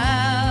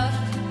about.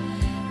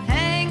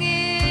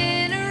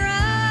 Hanging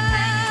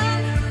around,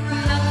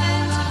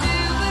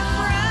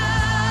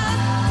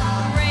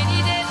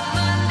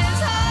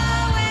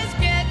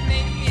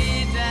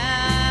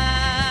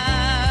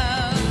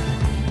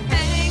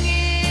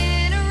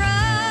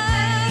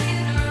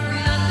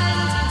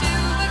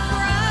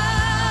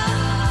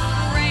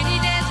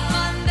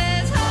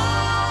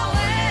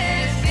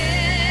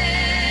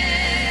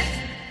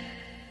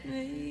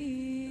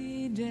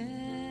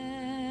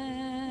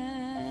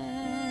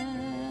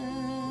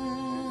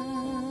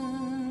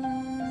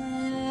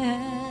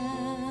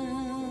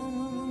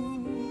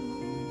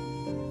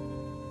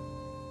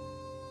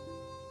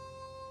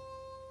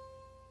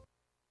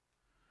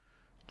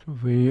 טוב,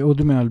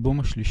 ועוד מהאלבום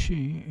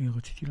השלישי,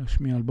 רציתי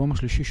להשמיע האלבום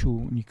השלישי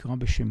שהוא נקרא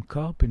בשם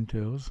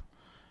Carpenters.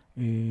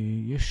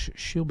 יש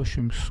שיר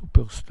בשם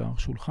סופרסטאר,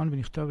 שהולחן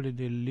ונכתב על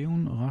ידי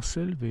ליאון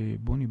ראסל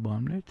ובוני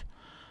ברמלט,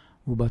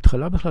 והוא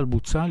בהתחלה בכלל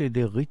בוצע על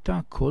ידי ריטה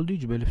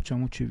קולדיג'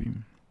 ב-1970.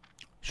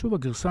 שוב,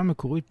 הגרסה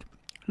המקורית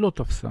לא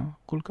תפסה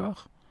כל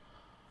כך,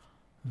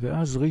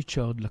 ואז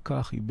ריצ'ארד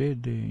לקח, איבד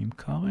עם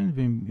קארן,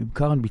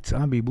 וקארן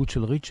ביצעה בעיבוד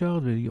של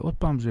ריצ'ארד, ועוד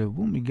פעם זה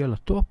בום, הגיע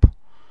לטופ,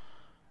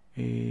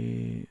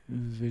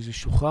 וזה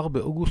שוחרר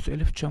באוגוסט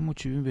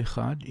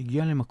 1971,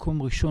 הגיע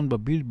למקום ראשון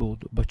בבילבורד,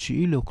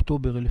 ב9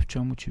 לאוקטובר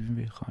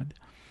 1971,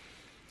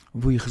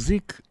 והוא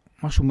החזיק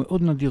משהו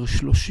מאוד נדיר,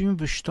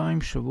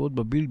 32 שבועות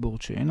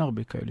בבילבורד, שאין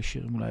הרבה כאלה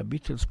שירים, אולי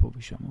הביטלס פה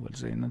ושם, אבל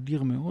זה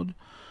נדיר מאוד.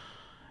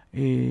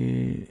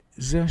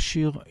 זה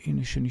השיר,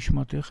 הנה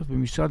שנשמע תכף,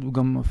 במצעד, הוא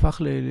גם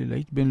הפך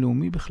ללהיט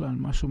בינלאומי בכלל,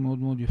 משהו מאוד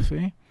מאוד יפה.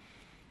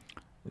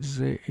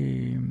 זה,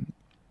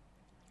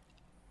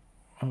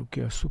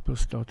 אוקיי,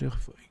 הסופרסטאר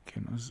תכף,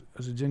 כן,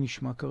 אז את זה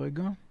נשמע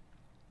כרגע.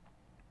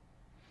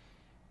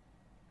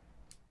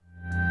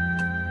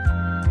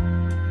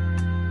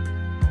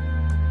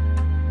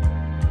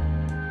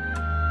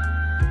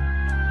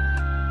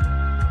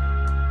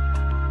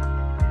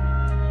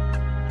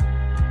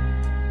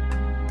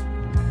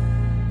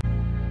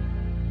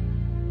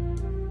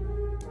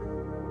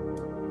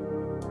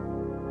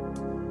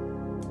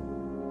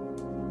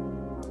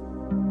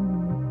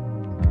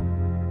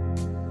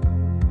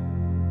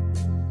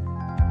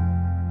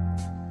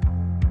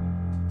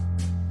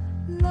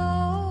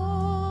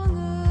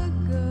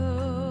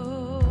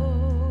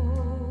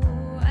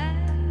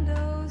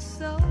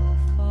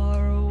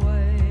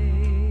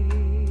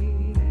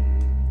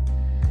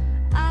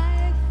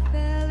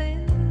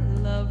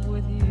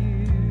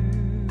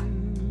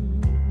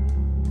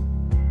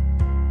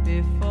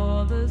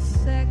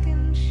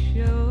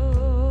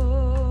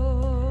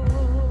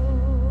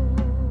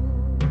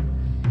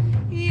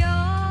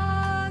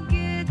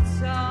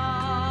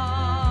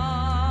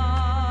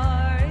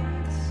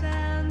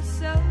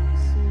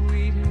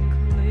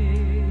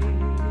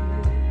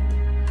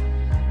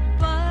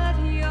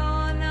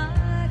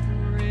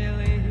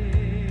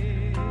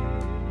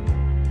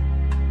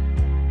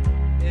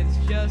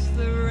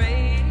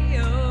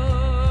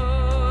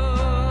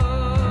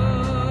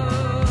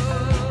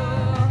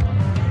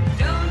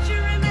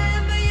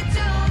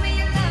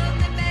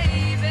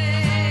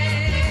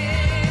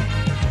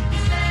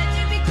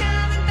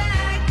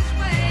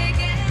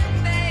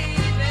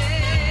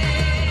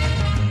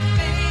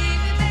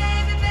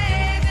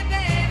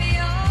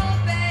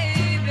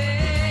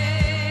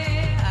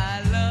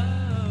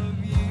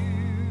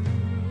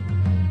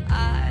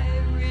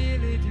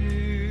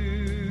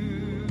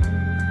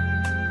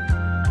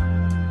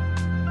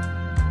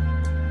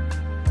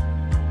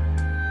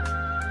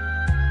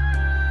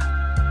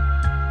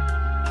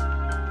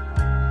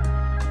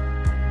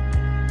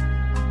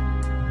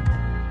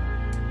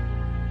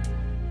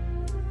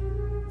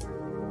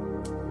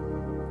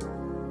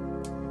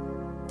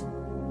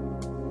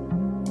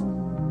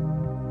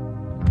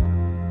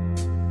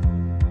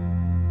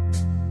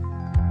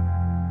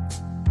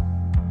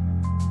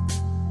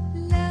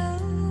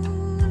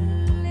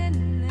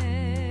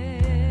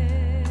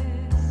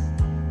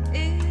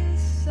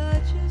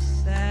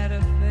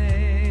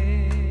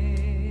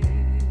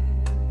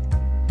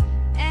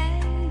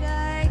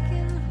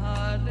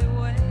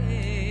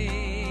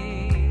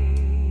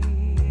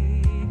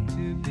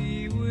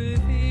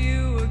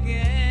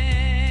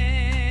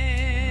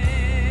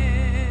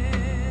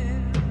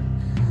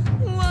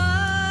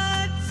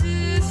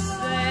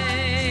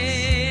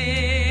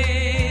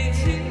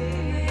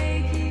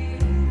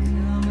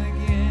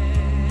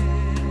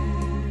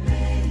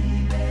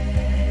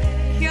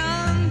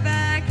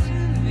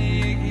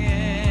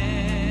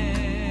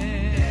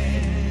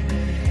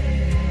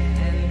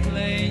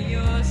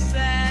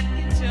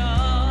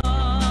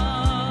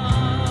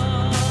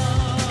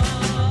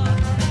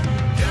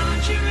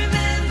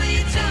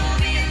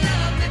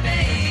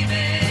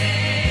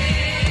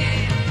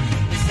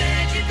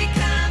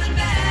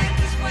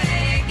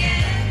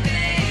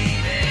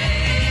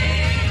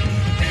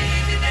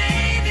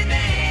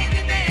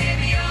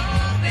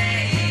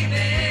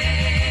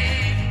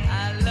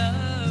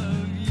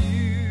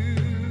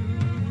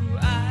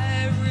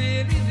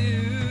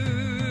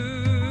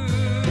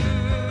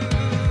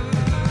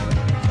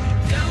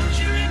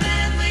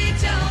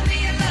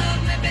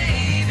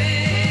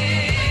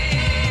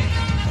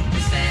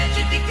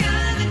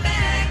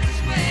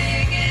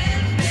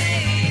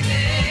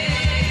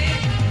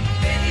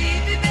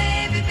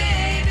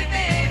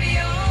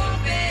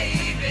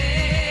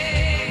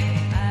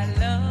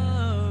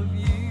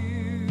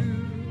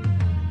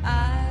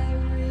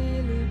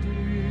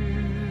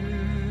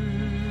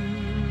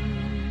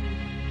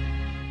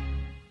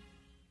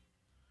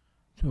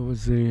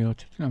 אז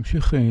רציתי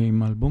להמשיך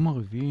עם האלבום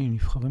הרביעי,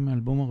 נבחרים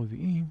מהאלבום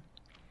הרביעי.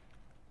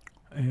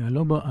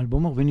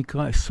 האלבום הרביעי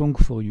נקרא A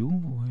Song for You,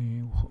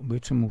 הוא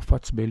בעצם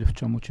מופץ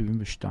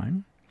ב-1972,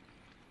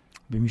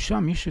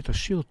 ומשם יש את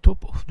השיר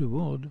Top of the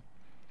World,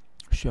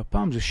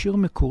 שהפעם זה שיר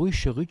מקורי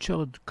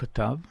שריצ'רד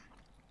כתב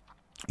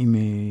עם,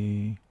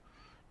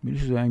 מילי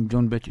שזה היה עם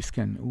ג'ון בטיס,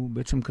 כן, הוא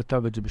בעצם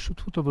כתב את זה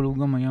בשותפות, אבל הוא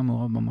גם היה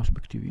מעורב ממש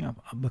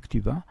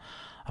בכתיבה.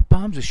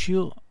 הפעם זה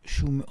שיר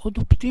שהוא מאוד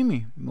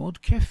אופטימי, מאוד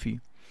כיפי,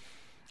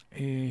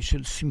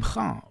 של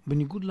שמחה,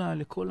 בניגוד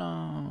לכל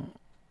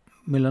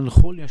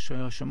המלנכוליה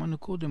ששמענו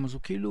קודם, אז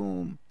הוא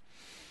כאילו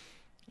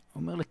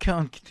אומר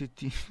לקרן,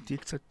 תהיה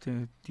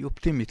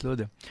אופטימית, לא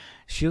יודע.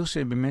 שיר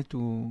שבאמת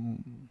הוא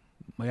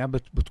היה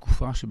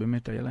בתקופה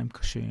שבאמת היה להם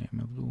קשה, הם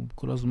עבדו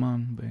כל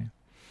הזמן,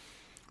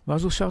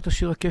 ואז הוא שר את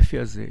השיר הכיפי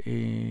הזה,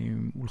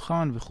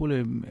 הולחן וכו',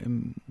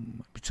 הם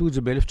ביצעו את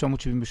זה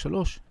ב-1973,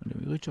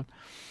 ריצ'רד.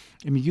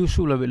 הם הגיעו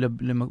שוב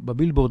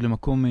בבילבורד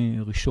למקום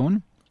ראשון,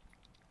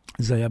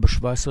 זה היה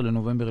ב-17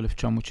 לנובמבר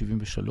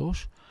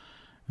 1973,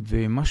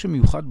 ומה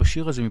שמיוחד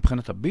בשיר הזה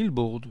מבחינת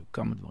הבילבורד,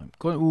 כמה דברים.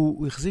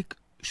 הוא החזיק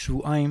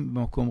שבועיים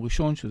במקום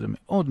ראשון, שזה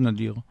מאוד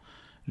נדיר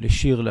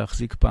לשיר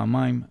להחזיק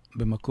פעמיים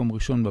במקום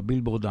ראשון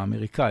בבילבורד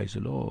האמריקאי, זה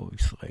לא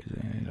ישראל, זה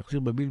להחזיר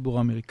בבילבורד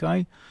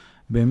האמריקאי,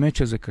 באמת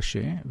שזה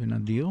קשה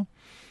ונדיר,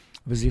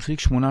 וזה החזיק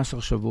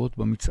 18 שבועות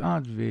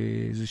במצעד,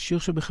 וזה שיר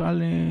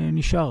שבכלל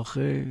נשאר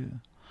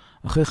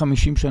אחרי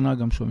 50 שנה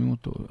גם שומעים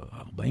אותו,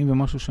 40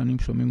 ומשהו שנים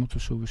שומעים אותו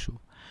שוב ושוב.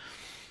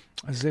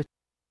 אז זה...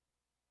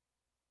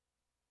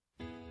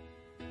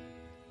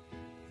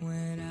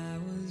 When I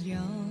was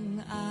young,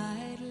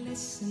 I'd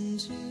listen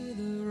to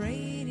the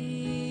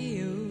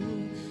radio,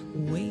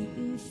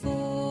 waiting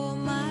for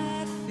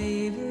my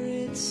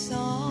favorite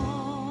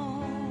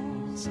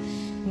songs.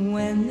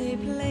 When they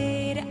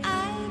played,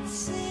 I'd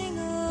sing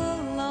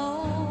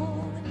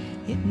along.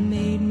 It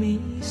made me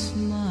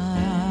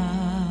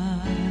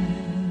smile.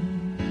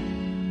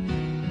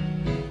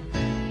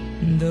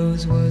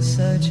 Those were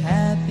such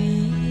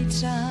happy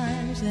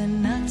times, and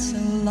not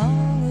so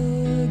long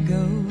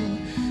ago.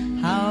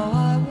 How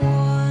I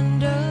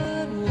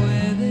wondered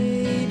where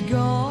they'd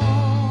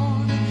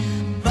gone.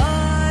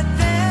 But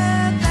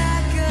they're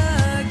back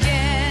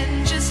again,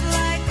 just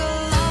like a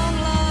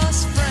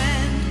long-lost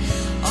friend.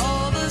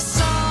 All the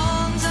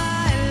songs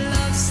I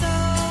love so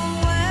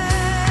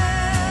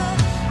well.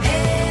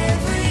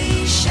 Every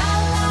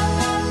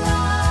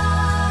sha-la-la-la,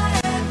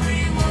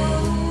 every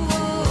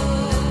whoa-whoa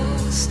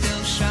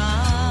still shines.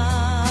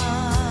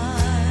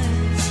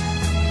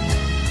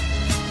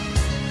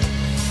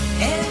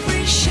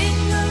 Every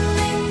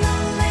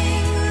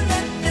shing-a-ling-a-ling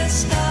that they're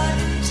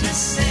starting to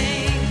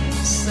sing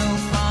so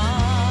fine.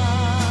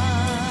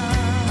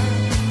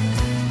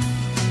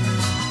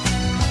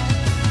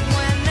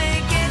 When they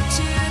get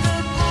to the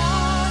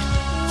part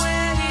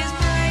where he's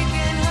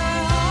breaking her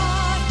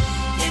heart,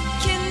 it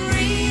can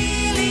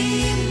really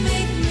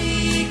make me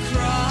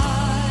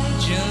cry,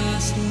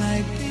 just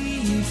like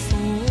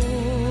before.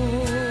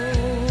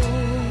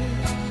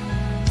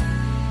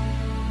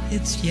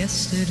 It's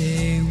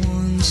yesterday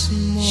once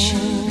more.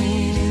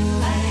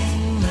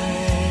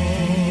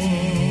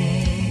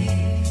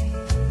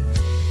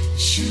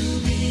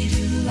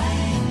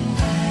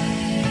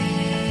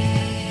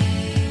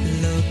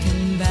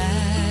 Looking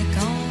back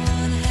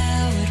on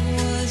how it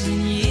was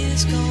in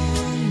years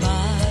gone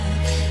by,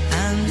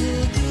 and the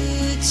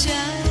good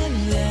time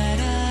that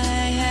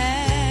I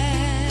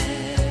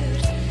had,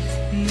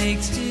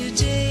 makes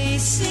today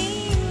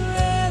seem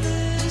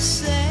rather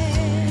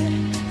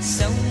sad.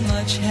 So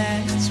much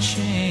has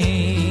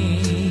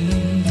changed.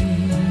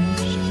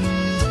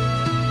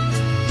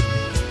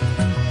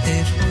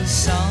 It was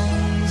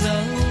songs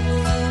of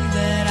love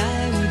that I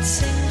would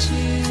sing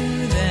to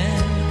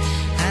them,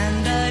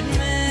 and I'd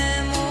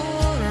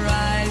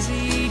memorize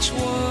each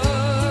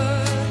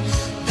word.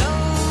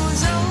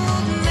 Those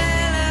old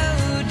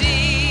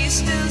melodies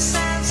still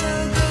sound so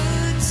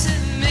good to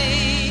me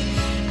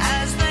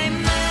as they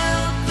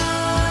melt the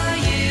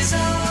years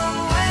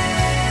away.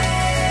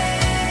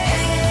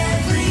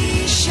 Every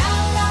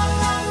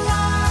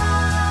sha-la-la-la,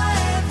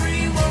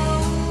 every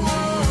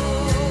whoa-whoa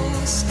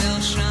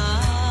still shines.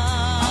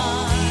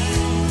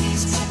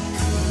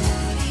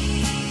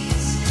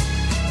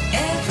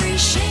 Every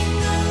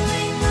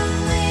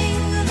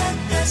shing-a-ling-a-ling that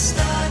they're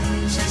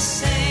starting to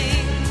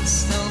sing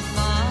so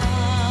fine.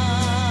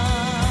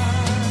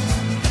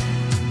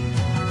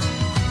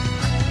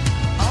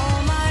 All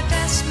my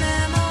best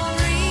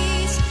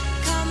memories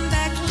come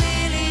back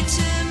clearly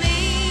to me.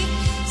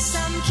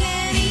 Some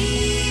can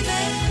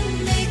even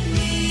make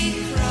me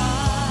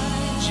cry,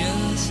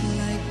 just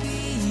like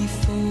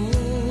before.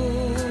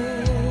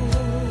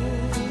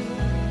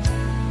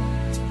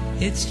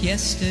 It's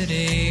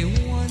yesterday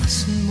once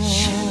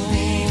more.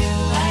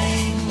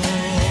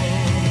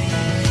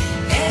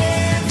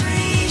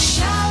 Every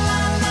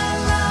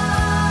sha-la-la-la,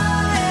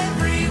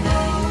 every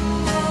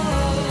whoa-whoa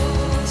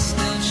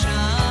still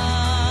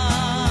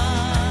shines.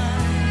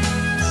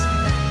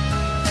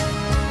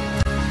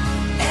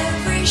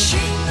 Every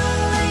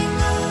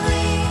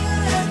shing-a-ling-a-ling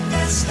that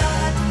they're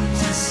starting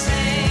to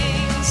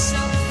sing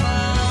so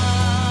fine.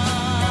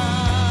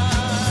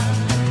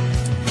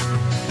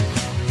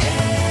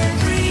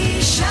 Every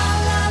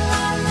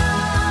sha-la-la-la,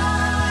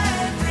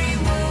 every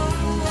whoa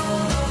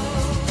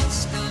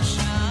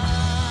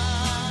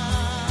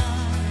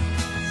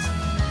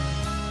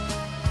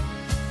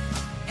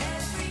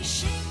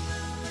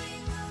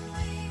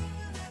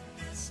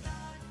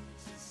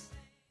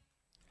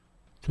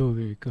טוב,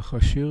 ככה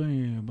השיר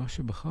הבא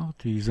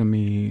שבחרתי זה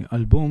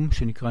מאלבום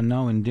שנקרא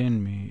Now and Then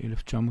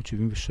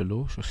מ-1973,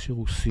 השיר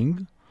הוא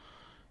Sing,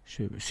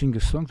 Sing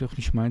a Song, תכף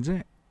נשמע את זה,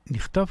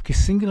 נכתב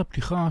כסינגל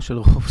הפתיחה של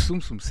רחוב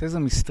סומסום,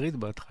 סזמי סטריט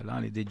בהתחלה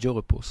על ידי ג'ו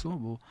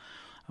רפוסו,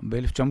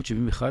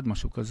 ב-1971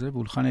 משהו כזה,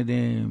 והולחן על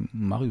ידי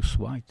מריוס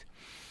ווייט.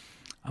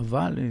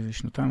 אבל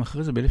שנתיים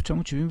אחרי זה,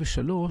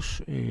 ב-1973,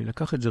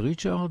 לקח את זה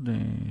ריצ'ארד,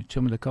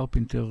 צ'רמן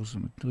הקרפנטרס,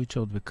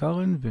 ריצ'ארד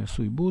וקארן,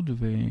 ועשו עיבוד,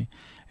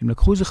 והם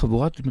לקחו איזה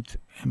חבורת,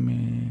 הם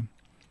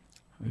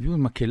הביאו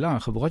מקהלה,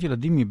 חבורת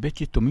ילדים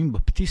מבית יתומים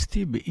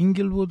בפטיסטי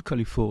באינגלווד,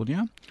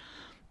 קליפורניה,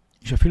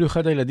 שאפילו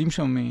אחד הילדים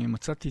שם,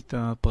 מצאתי את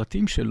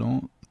הפרטים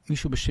שלו,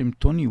 מישהו בשם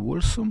טוני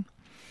וולסום,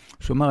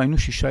 שאומר, היינו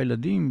 6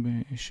 ילדים,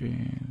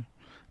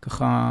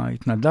 ככה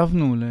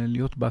התנדבנו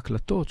להיות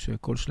בהקלטות,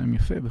 שהכל שלהם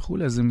יפה וכו',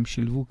 אז הם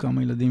שילבו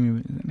כמה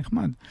ילדים, זה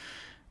נחמד,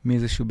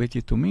 מאיזשהו בית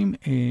יתומים.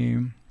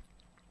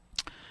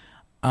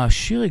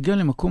 השיר הגיע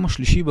למקום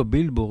השלישי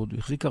בבילבורד, הוא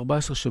החזיק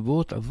 14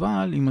 שבועות,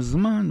 אבל עם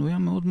הזמן הוא היה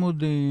מאוד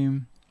מאוד,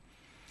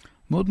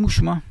 מאוד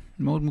מושמע,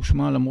 מאוד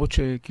מושמע, למרות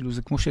שכאילו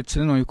זה כמו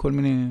שאצלנו היו כל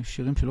מיני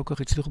שירים שלא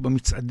כך הצליחו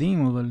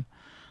במצעדים, אבל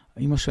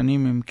עם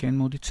השנים הם כן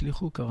מאוד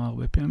הצליחו, קרה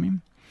הרבה פעמים.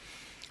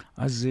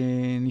 אז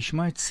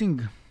נשמע את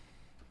סינג.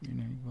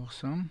 הנה, אני כבר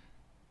שם.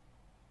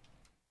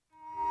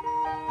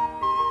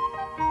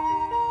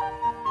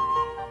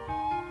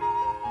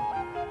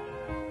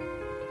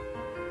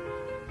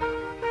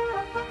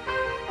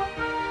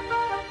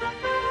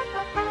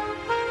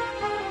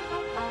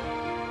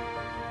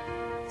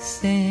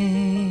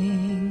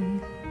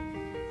 Sing,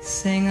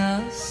 sing a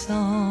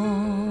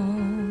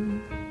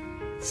song,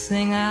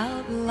 sing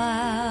out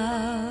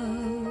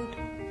loud,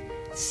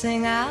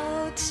 sing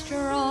out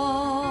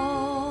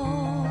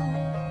strong,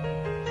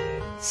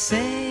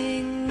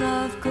 sing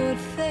of good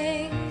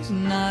things,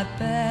 not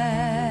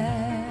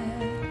bad,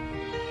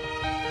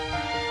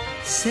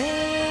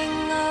 sing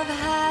of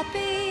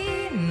happy,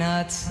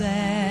 not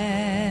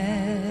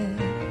sad,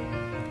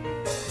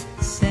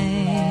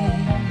 sing.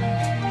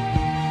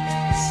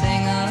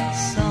 Sing a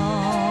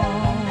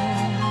song,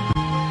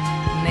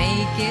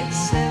 make it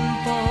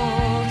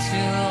simple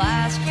to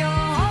last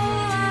your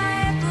whole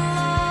life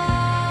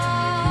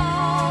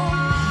long.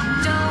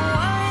 Don't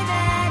worry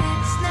that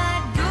it's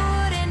not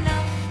good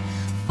enough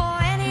for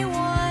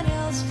anyone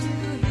else to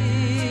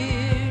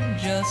hear.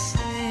 Just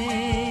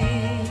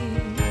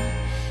sing,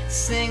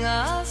 sing a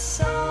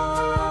song.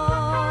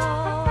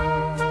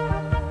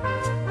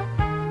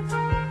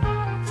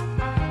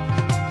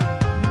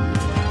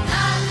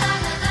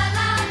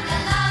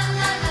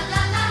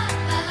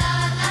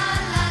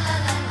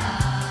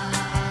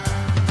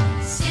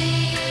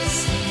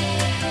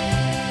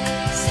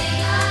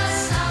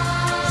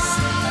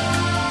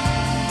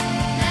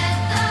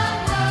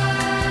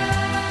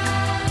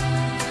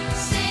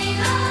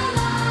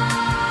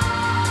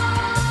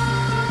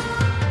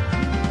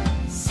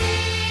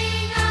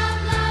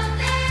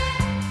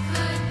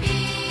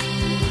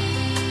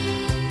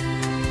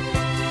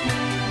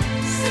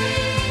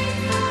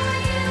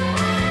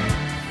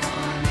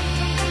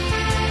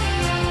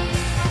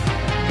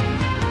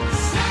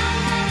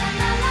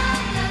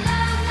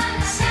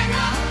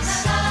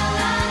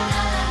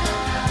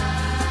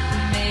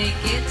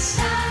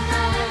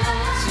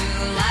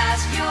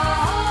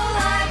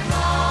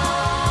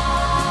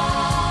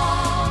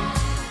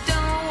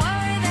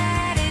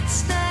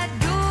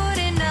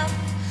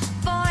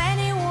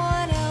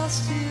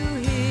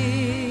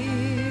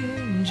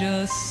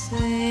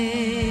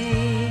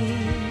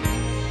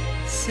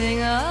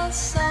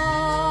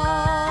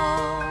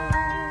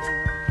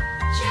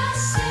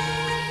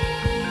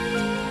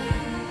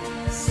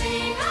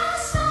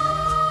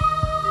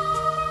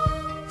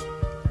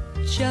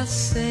 Just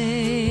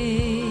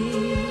sing,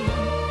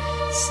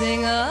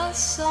 sing a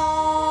song.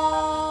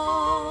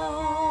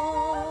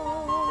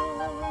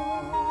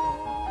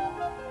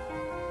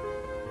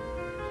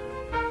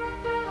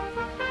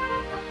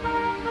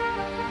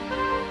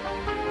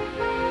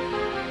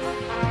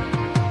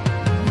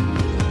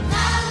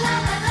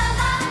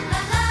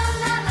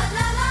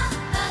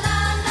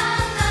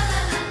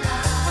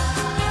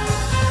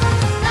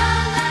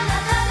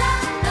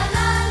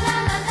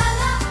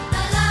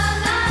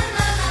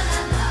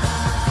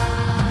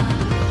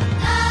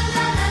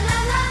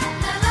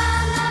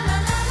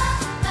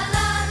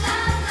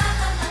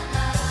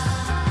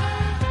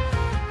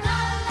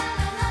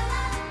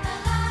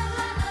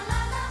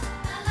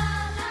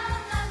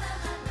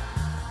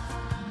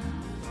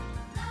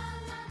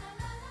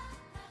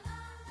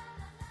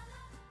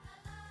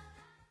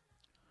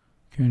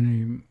 כן,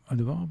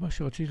 הדבר הבא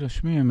שרציתי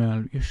להשמיע,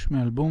 יש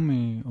מאלבום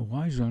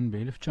הורייזון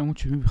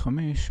ב-1975,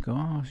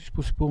 יש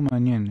פה סיפור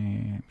מעניין,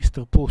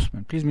 מיסטר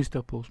פורסמן, פליז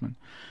מיסטר פורסמן.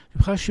 זה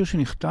בכלל שיר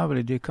שנכתב על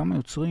ידי כמה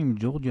יוצרים,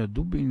 ג'ורג'יה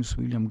דובינס,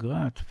 וויליאם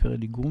גראט,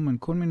 פרדי גרומן,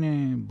 כל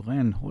מיני,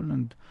 בריאן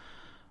הולנד,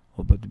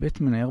 רוברט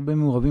בטמן, היה הרבה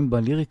מעורבים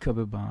בליריקה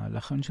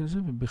ובלחן של זה,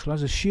 ובכלל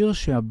זה שיר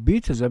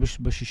שהביטלס, זה היה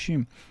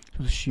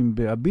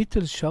ב-60,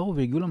 הביטלס שרו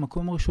והגיעו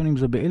למקום הראשון, אם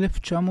זה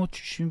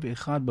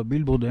ב-1961,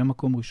 בבילבורד היה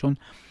מקום ראשון,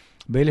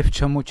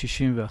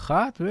 ב-1961,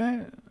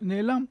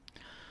 ונעלם.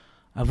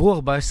 עברו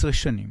 14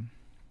 שנים,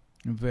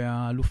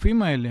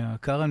 והאלופים האלה,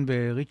 קארן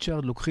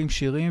וריצ'רד, לוקחים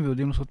שירים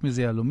ויודעים לעשות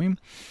מזה יהלומים,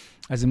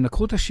 אז הם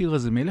לקחו את השיר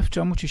הזה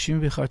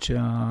מ-1961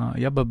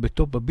 שהיה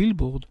בטופ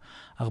בבילבורד,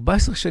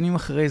 14 שנים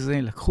אחרי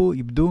זה לקחו,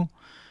 איבדו,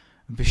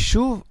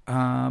 ושוב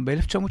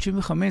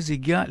ב-1975 זה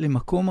הגיע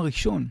למקום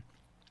הראשון,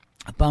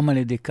 הפעם על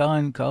ידי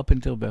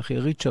קרפנטר ואחי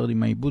ריצ'רד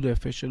עם העיבוד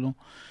היפה שלו,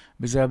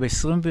 וזה היה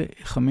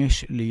ב-25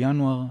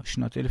 לינואר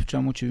שנת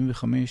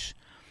 1975,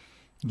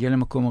 הגיע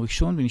למקום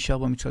הראשון ונשאר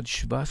במצעד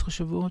 17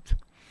 שבועות.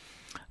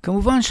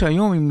 כמובן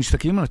שהיום, אם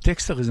מסתכלים על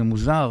הטקסט, הרי זה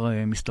מוזר,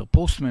 מיסטר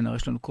פוסטמן, הרי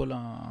יש לנו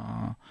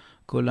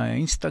כל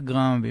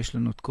האינסטגרם, ויש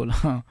לנו את כל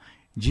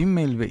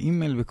הג'ימייל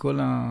ואימייל וכל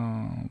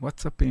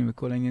הוואטסאפים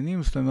וכל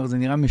העניינים, זאת אומרת, זה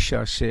נראה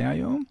משעשע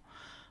היום,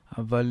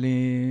 אבל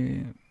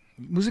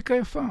מוזיקה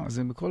יפה,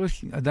 אז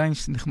עדיין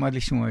נחמד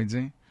לשמוע את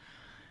זה.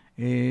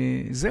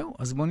 זהו,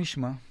 אז בוא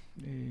נשמע.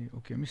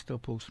 אוקיי, מיסטר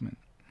פוסטמן.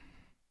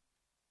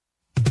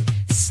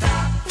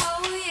 Stop,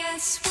 oh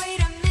yes,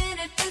 wait a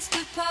minute,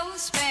 Mr.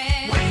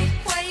 Postman. Wait,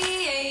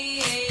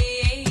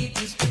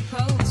 Mr.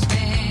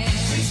 Postman.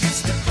 Please,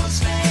 Mr.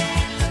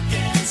 Postman, look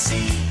and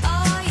see.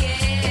 Oh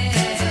yeah.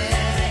 There's a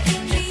letter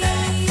in your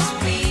bag for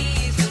me.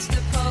 Please, Mr.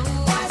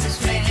 Postman. Why is it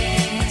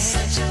taking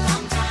such a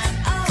long time?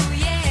 Oh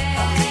yeah.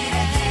 For me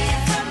to hear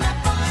from that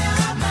boy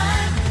of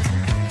mine.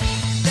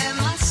 There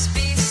must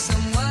be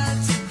some word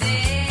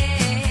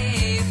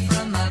today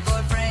from my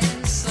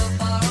boyfriend so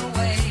far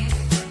away.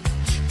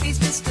 Please,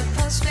 Mr.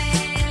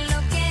 Postman,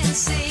 look and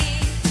see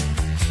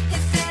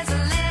if there's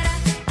a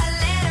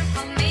letter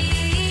for me.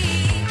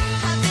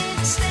 I've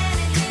been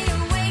standing here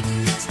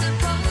waiting, Mr.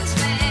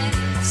 Postman,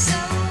 so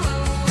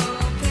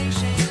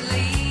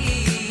patiently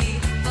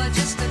for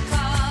just a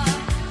call,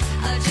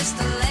 just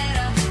a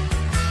letter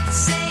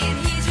saying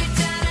he's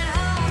returning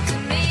home to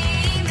me,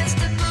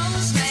 Mr.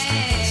 Postman.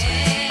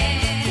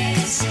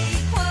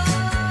 Oh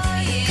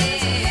yeah,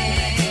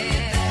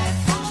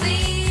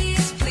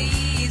 please,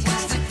 please,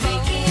 Mr.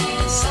 Postman.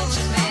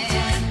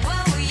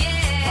 Oh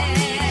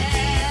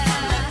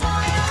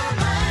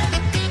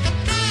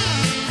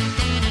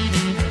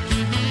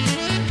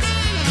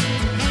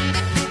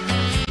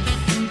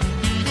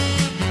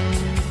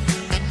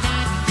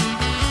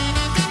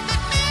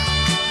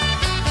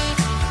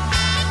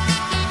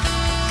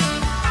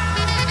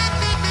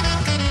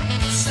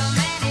so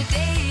many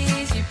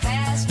days you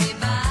pass me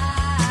by,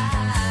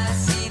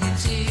 see the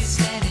tears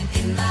standing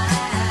in my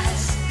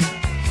eyes.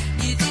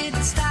 You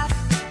didn't stop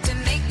to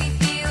make me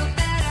feel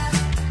better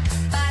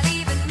by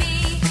leaving me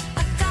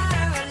a card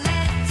or a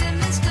letter,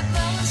 Mr.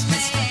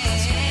 Postman.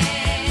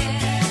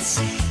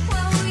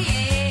 Oh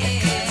yeah,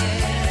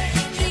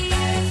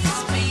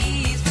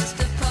 please,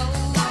 Mr.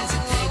 Postman.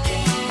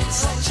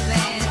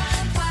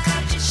 Why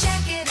don't you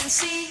check it and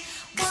see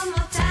one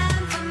more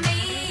time for me?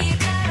 You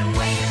gotta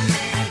wait a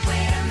minute,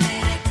 wait a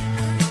minute.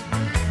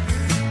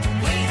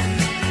 Wait a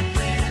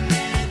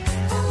minute.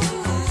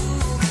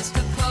 Ooh,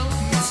 Mr.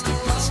 Postman.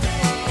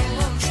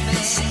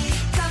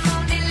 Come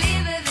on,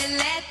 deliver the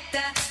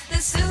letter. The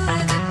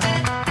sooner the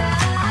better.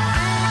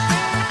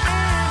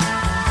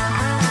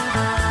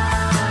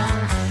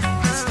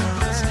 Mr.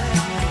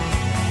 Postman.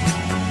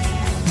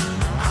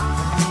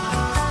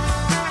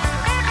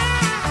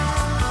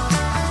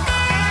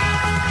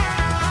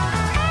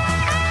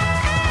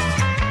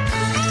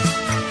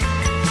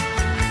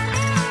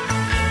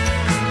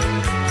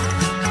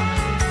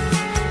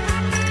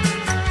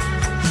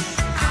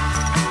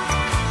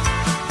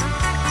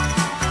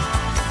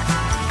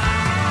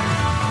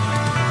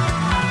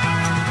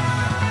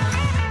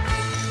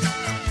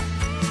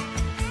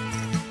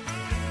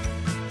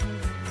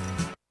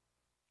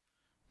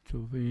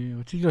 טוב,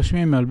 רציתי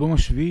להשמיע מאלבום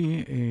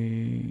השביעי,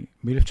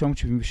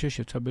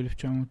 ב-1976, יצא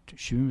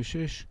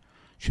ב-1976,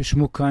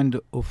 ששמו Kind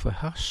of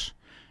a Hush,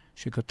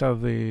 שכתב,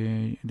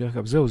 דרך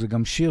אגב, זהו, זה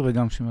גם שיר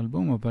וגם שם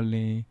אלבום, אבל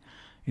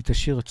את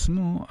השיר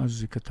עצמו, אז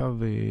זה כתב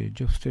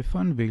ג'ף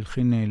סטפן,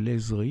 והלחין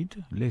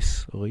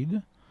לס ריד,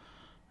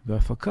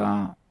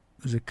 וההפקה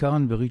זה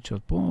קארן וריצ'רד.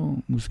 פה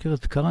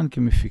מוזכרת קארן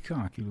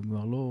כמפיקה, כאילו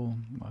כבר לא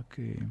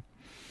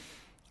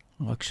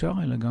רק שר,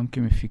 אלא גם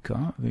כמפיקה,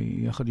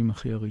 ויחד עם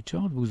אחיה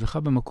ריצ'רד, והוא זכה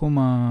במקום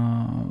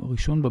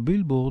הראשון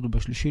בבילבורד,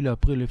 ב3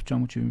 לאפריל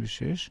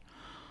 1976.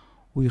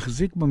 הוא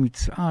החזיק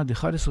במצעד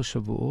 11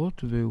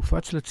 שבועות,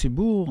 והופץ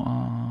לציבור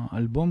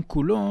האלבום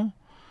כולו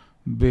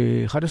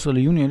ב-11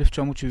 ליוני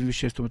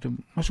 1976, זאת אומרת,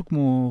 משהו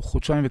כמו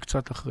חודשיים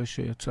וקצת אחרי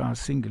שיצא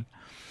הסינגל.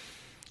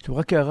 עכשיו,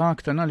 רק הערה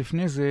קטנה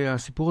לפני זה,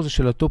 הסיפור הזה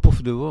של ה-Top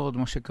of the World,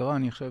 מה שקרה,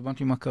 אני עכשיו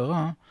הבנתי מה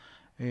קרה,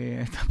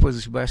 הייתה פה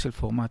איזושהי בעיה של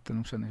פורמט, אני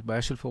לא משנה,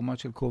 בעיה של פורמט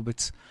של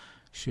קובץ,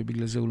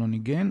 שבגלל זה הוא לא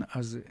ניגן,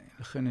 אז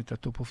לכן את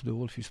ה-Top of the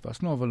World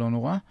פספסנו, אבל לא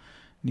נורא.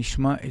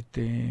 נשמע את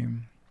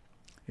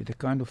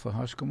ה-Kind of a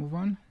Hush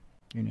כמובן.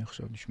 הנה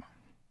עכשיו נשמע.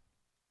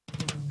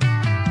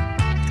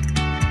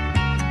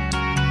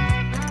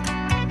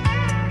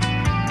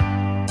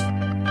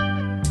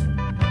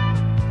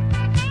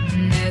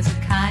 There's a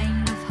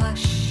kind of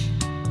hush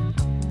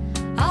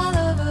all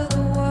over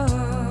the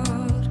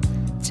world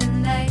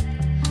tonight.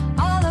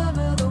 All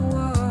over the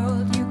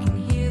world you can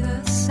hear the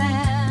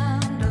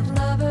sound of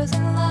lovers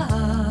and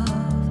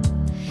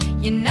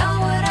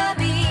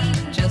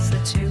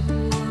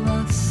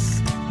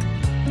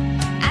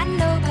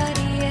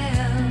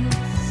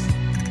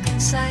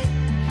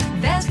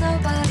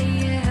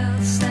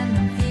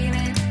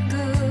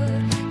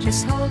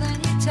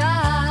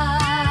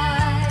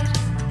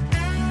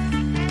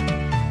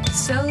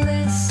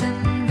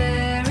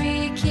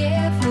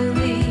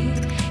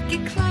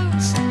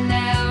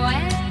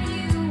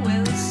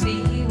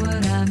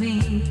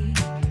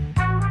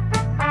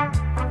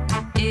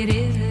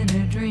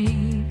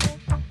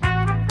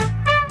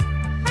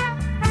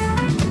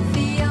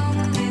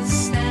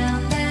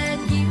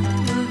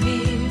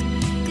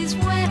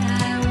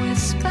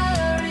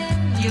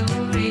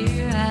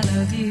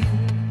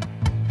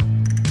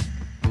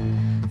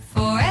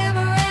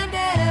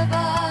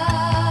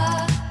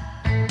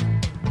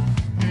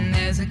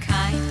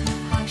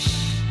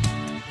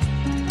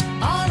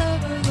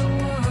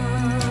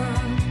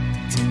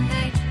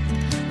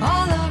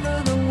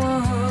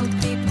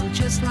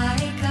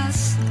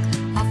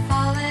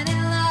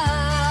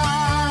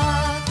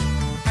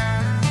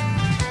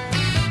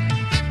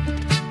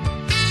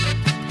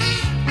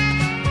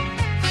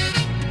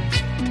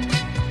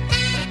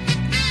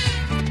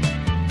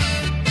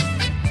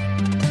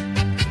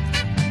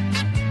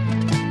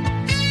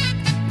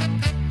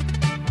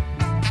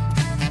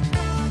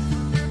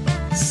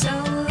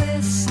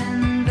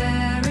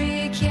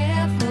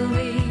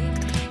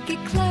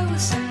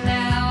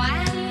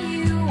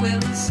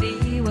will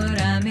see what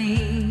I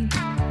mean.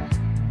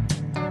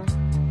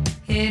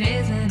 It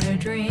isn't a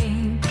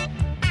dream.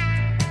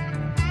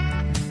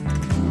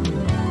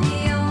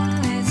 The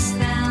only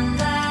sound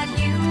that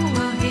you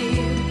will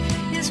hear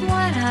is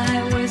when I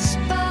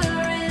whisper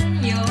in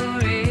your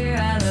ear,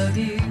 I love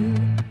you.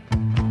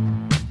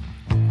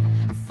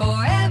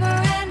 Forever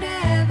and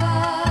ever.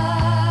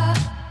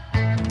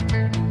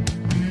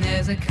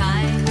 There's a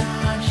kind of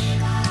hush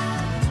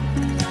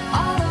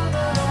all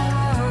over the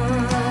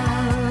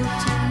world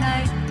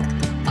tonight.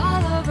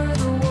 All over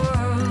the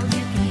world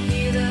you can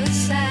hear the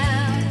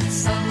sound of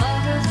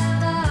lovers'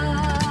 love.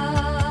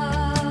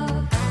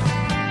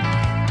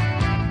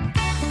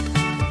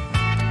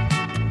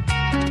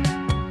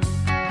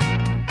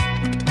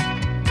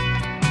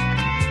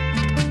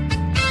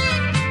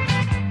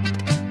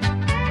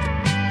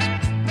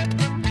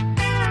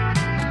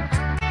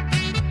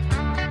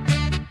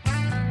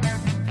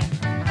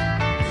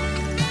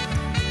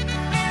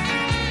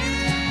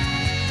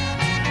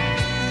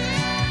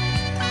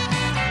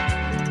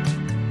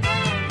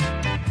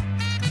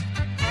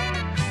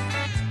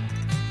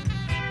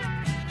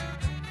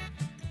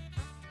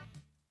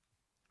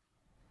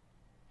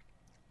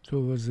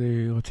 טוב, אז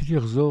רציתי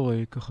לחזור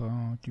ככה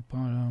טיפה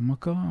על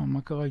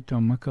מה קרה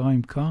איתם, מה קרה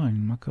עם קארן,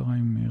 מה קרה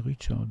עם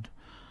ריצ'רד.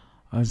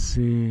 אז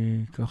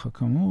ככה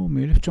כאמור,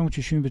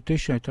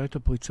 מ-1969 הייתה את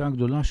הפריצה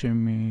הגדולה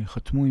שהם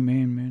חתמו עם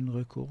A&M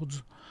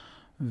רקורדס,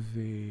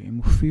 והם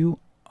הופיעו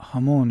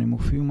המון, הם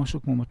הופיעו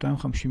משהו כמו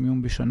 250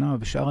 יום בשנה,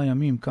 ושאר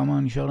הימים, כמה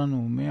נשאר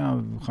לנו,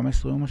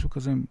 115 יום, משהו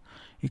כזה, הם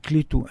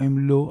הקליטו, הם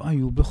לא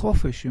היו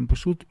בחופש, הם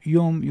פשוט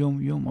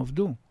יום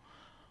עבדו.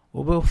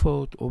 או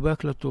בהופעות, או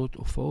בהקלטות,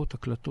 הופעות,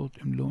 הקלטות,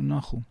 הם לא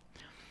נחו.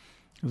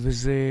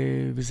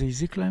 וזה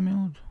הזיק להם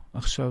מאוד.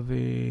 עכשיו,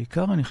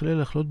 קארן החלה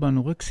לחלות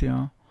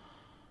באנורקסיה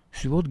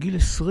סביבות גיל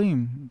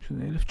 20,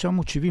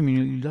 1970,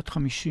 מלידת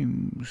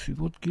 50,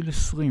 סביבות גיל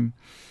 20.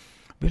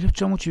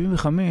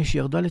 ב-1975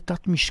 ירדה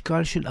לתת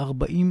משקל של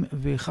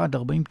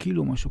 40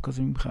 קילו, משהו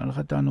כזה,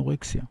 מבחינת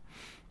האנורקסיה.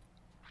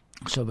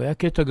 עכשיו, היה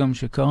קטע גם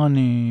שקארן,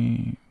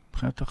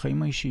 מבחינת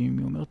החיים האישיים,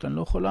 היא אומרת, אני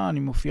לא יכולה, אני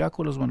מופיעה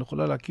כל הזמן, לא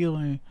יכולה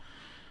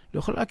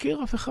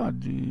להכיר אף אחד,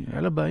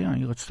 היה לה בעיה,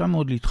 היא רצתה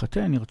מאוד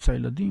להתחתן, היא רצתה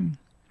ילדים,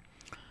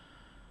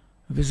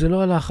 וזה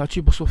לא הלך, עד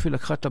שהיא בסוף היא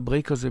לקחה את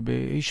הברייק הזה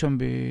באי שם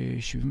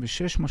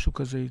ב-76, משהו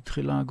כזה, היא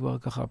התחילה כבר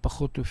ככה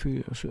פחות,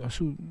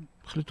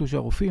 החליטו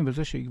שהרופאים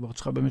וזה שהיא כבר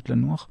צריכה באמת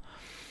לנוח,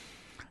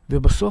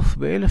 ובסוף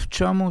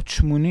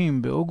ב-1980,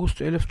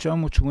 באוגוסט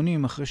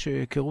 1980, אחרי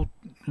שהיכרות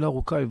לא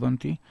ארוכה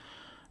הבנתי,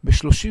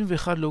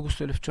 ב-31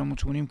 לאוגוסט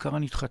 1980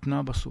 קארן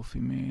התחתנה בסוף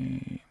עם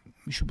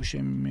מישהו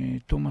בשם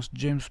תומאס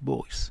ג'יימס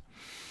בוריס.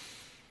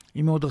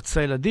 היא מאוד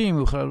רצתה ילדים,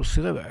 היא בכלל לא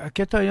סירב.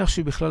 הקטע היה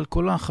שבכלל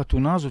כל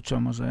החתונה הזאת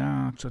שם, זה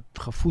היה קצת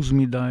חפוז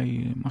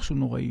מדי, משהו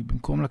נוראי.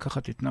 במקום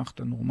לקחת את נחת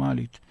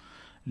הנורמלית,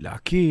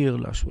 להכיר,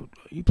 להשוות.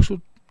 היא פשוט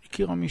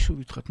הכירה מישהו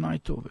והתחתנה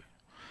איתו.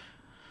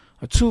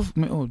 עצוב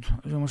מאוד.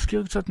 זה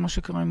מזכיר קצת מה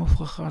שקרה עם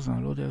עפרה חזה.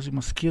 לא יודע, זה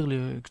מזכיר לי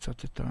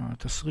קצת את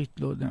התסריט,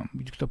 לא יודע,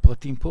 בדיוק את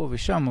הפרטים פה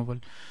ושם, אבל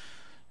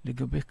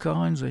לגבי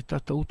קארן זו הייתה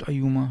טעות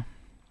איומה.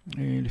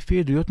 לפי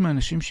עדויות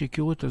מהאנשים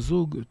שהכירו את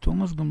הזוג,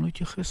 תומאס גם לא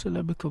התייחס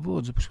אליה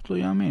בכבוד, זה פשוט לא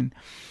יאמן.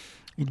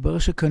 התברר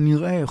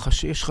שכנראה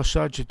יש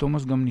חשד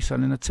שתומאס גם ניסה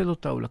לנצל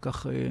אותה, הוא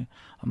לקח,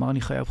 אמר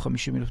אני חייב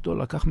 $50,000,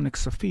 לקח מן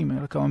הכספים,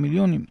 היה לה כמה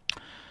מיליונים.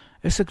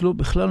 עסק לא,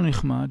 בכלל לא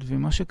נחמד,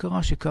 ומה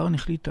שקרה שקארן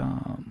החליטה,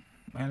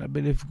 היה לה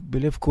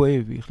בלב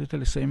כואב, היא החליטה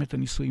לסיים את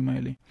הניסויים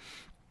האלה.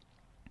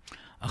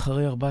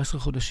 אחרי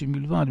 14 חודשים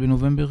בלבד,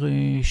 בנובמבר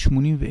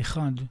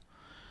 81,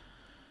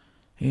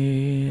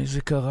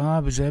 זה קרה,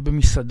 וזה היה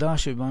במסעדה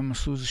שבה הם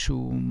עשו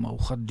איזשהו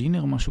ארוחת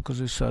דינר, משהו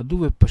כזה, סעדו,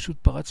 ופשוט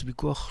פרץ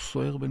ויכוח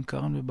סוער בין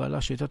קארן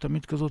ובעלה, שהייתה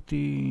תמיד כזאת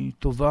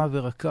טובה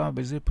ורכה,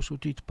 בזה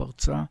פשוט היא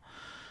התפרצה.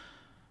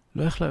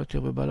 לא יכלה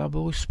יותר, ובעלה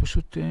בוריס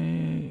פשוט,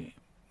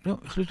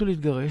 החליטו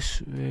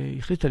להתגרש,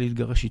 והחליטה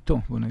להתגרש איתו,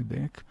 בוא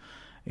נדייק.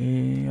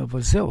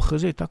 אבל זהו, אחרי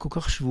זה הייתה כל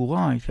כך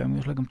שבורה, הייתה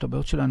לה גם את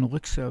הבעיות של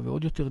האנורקסיה,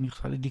 ועוד יותר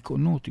נכנסה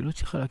לדיכאונות, היא לא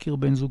צריכה להכיר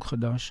בן זוג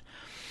חדש.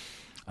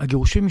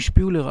 הגירושים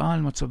השפיעו לרעה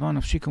על מצבה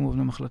הנפשי כמובן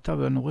המחלטה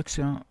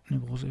והאנורקסיה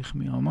נברוזה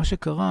החמירה. מה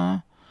שקרה,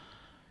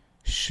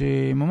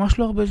 שממש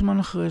לא הרבה זמן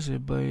אחרי זה,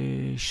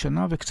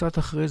 בשנה וקצת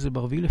אחרי זה,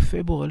 ב4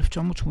 לפברואר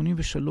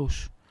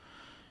 1983,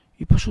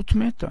 היא פשוט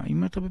מתה, היא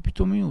מתה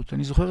בפתאומיות.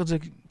 אני זוכר את זה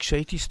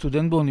כשהייתי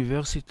סטודנט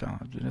באוניברסיטה,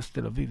 באוניברסיטת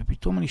תל אביב,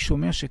 ופתאום אני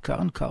שומע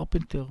שקארן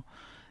קרפנטר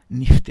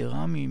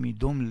נפטרה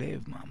מדום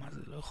לב, מה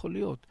זה לא יכול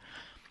להיות.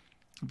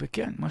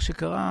 וכן, מה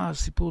שקרה,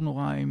 סיפור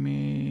נורא עם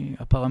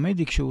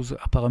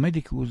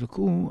הפרמדיק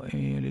הוזעקו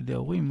על ידי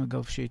ההורים,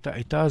 אגב,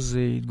 שהייתה אז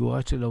התגוררה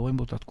אצל ההורים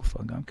באותה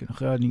תקופה גם, כן,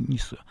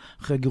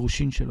 אחרי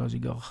הגירושין שלה, אז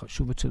היא גרה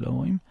שוב אצל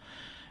ההורים.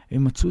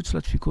 הם מצאו אצלה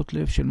דפיקות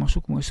לב של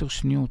משהו כמו 10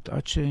 שניות,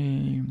 עד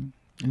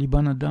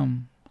שליבן אדם.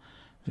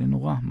 זה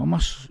נורא,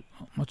 ממש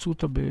מצאו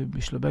אותה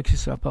בשלבי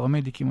הגסיסה,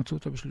 הפרמדיקים מצאו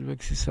אותה בשלבי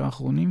הגסיסה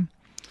האחרונים,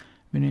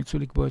 ונאלצו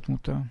לקבוע את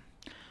מותה.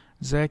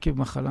 זה היה עקב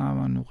מחלה,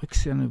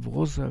 אנורקסיה,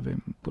 נברוזה,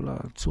 וכל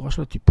הצורה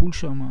של הטיפול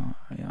שם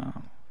היה...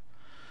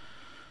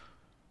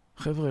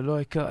 חבר'ה, לא,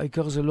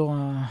 העיקר זה לא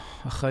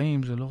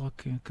החיים, זה לא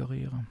רק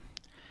קריירה.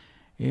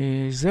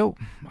 זהו,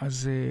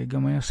 אז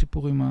גם היה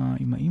סיפור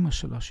עם האמא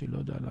שלה, שהיא לא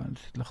יודעה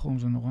לתת לחום,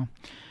 זה נורא.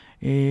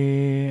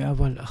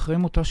 אבל אחרי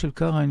מותה של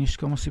קארן יש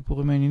כמה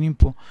סיפורים מעניינים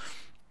פה.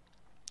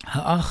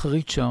 האח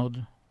ריצ'ארד,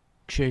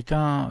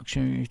 כשהייתה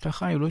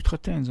חי, הוא לא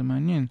התחתן, זה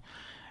מעניין.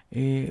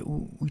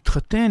 הוא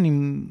התחתן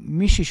עם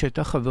מישהי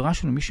שהייתה חברה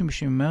שלו, מישהי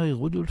בשם מרי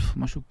רודולף,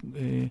 משהו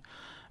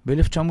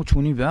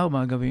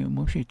ב-1984, אגב,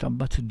 אומרים שהיא הייתה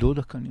בת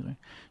דודה כנראה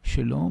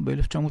שלו,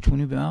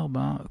 ב-1984,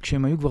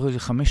 כשהם היו כבר איזה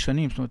 5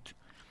 שנים, זאת אומרת,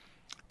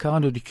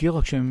 קארן עוד הכיר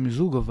רק כשהם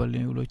זוג, אבל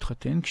הוא לא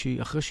התחתן.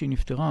 אחרי שהיא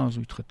נפטרה, אז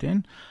הוא התחתן,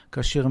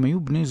 כאשר הם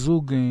היו בני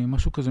זוג,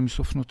 משהו כזה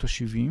מסוף שנות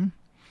ה-70,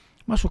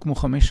 משהו כמו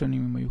 5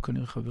 שנים הם היו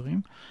כנראה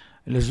חברים.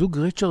 לזוג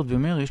ריצ'רד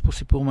ומרי יש פה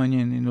סיפור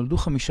מעניין, הם נולדו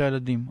 5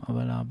 ילדים,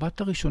 אבל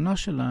הבת הראשונה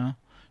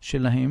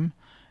שלהם,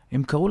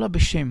 הם קראו לה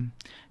בשם,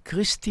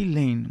 קריסטי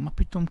ליין. מה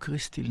פתאום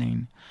קריסטי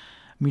ליין?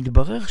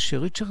 מתברר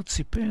שריצ'רד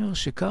סיפר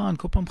שקארן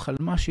כל פעם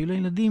חלמה שיהיה לה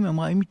ילדים,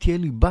 אמרה, אם תהיה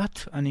לי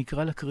בת, אני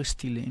אקרא לה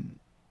קריסטי ליין.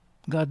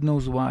 God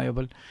knows why,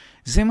 אבל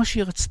זה מה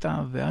שהיא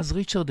רצתה, ואז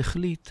ריצ'רד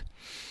החליט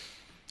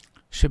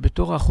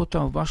שבתור האחות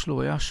האהובה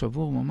שלו היה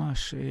שבור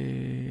ממש,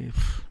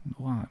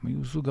 נורא, הם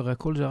היו זוג, הרי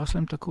הכל זה הרס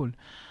להם את הכל.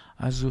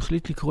 אז הוא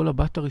החליט לקרוא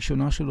לבת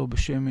הראשונה שלו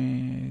בשם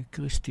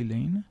קריסטי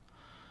ליין,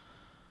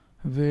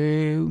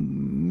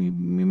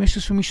 ומימש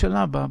איזשהו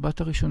משאלה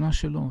בבת הראשונה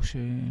שלו,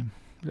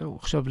 זהו,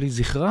 עכשיו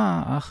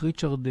לזכרה, האח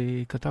ריצ'רד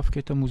כתב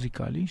קטע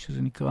מוזיקלי,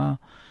 שזה נקרא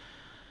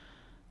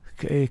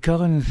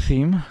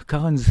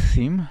קארנס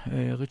תים,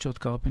 ריצ'רד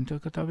קרפנטר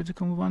כתב את זה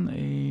כמובן.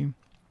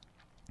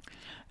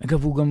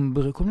 אגב, הוא גם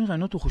בכל מיני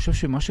רעיונות, הוא חושב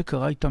שמה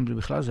שקרה איתם זה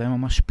בכלל, זה היה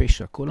ממש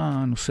פשע. כל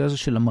הנושא הזה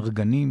של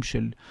המרגנים,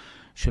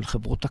 של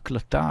חברות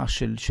הקלטה,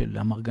 של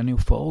המרגני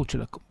הופעות,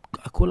 של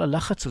כל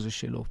הלחץ הזה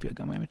שלו,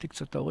 גם האמת היא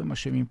קצת ההורים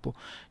אשמים פה,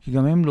 כי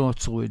גם הם לא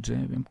עצרו את זה,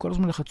 והם כל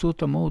הזמן לחצו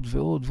אותם עוד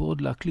ועוד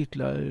ועוד להקליט,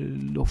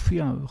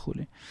 להופיע וכו'.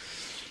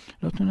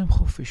 לא תנו להם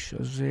חופש.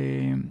 אז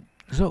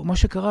זהו, מה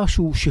שקרה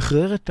שהוא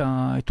שחרר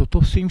את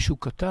אותו סים שהוא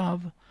כתב,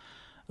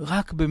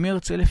 רק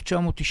במרץ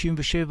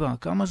 1997,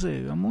 כמה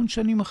זה? המון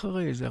שנים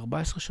אחרי זה,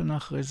 14 שנה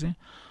אחרי זה,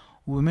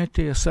 הוא באמת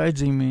עשה את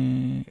זה עם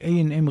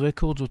A&M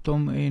Records, אותו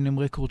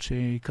A&M Records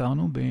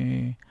שהכרנו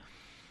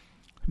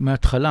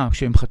מההתחלה,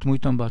 שהם חתמו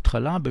איתם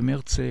בהתחלה,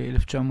 במרץ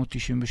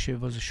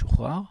 1997 זה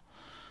שוחרר,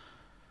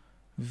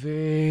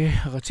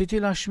 ורציתי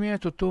להשמיע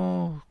את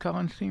אותו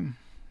קארן תים.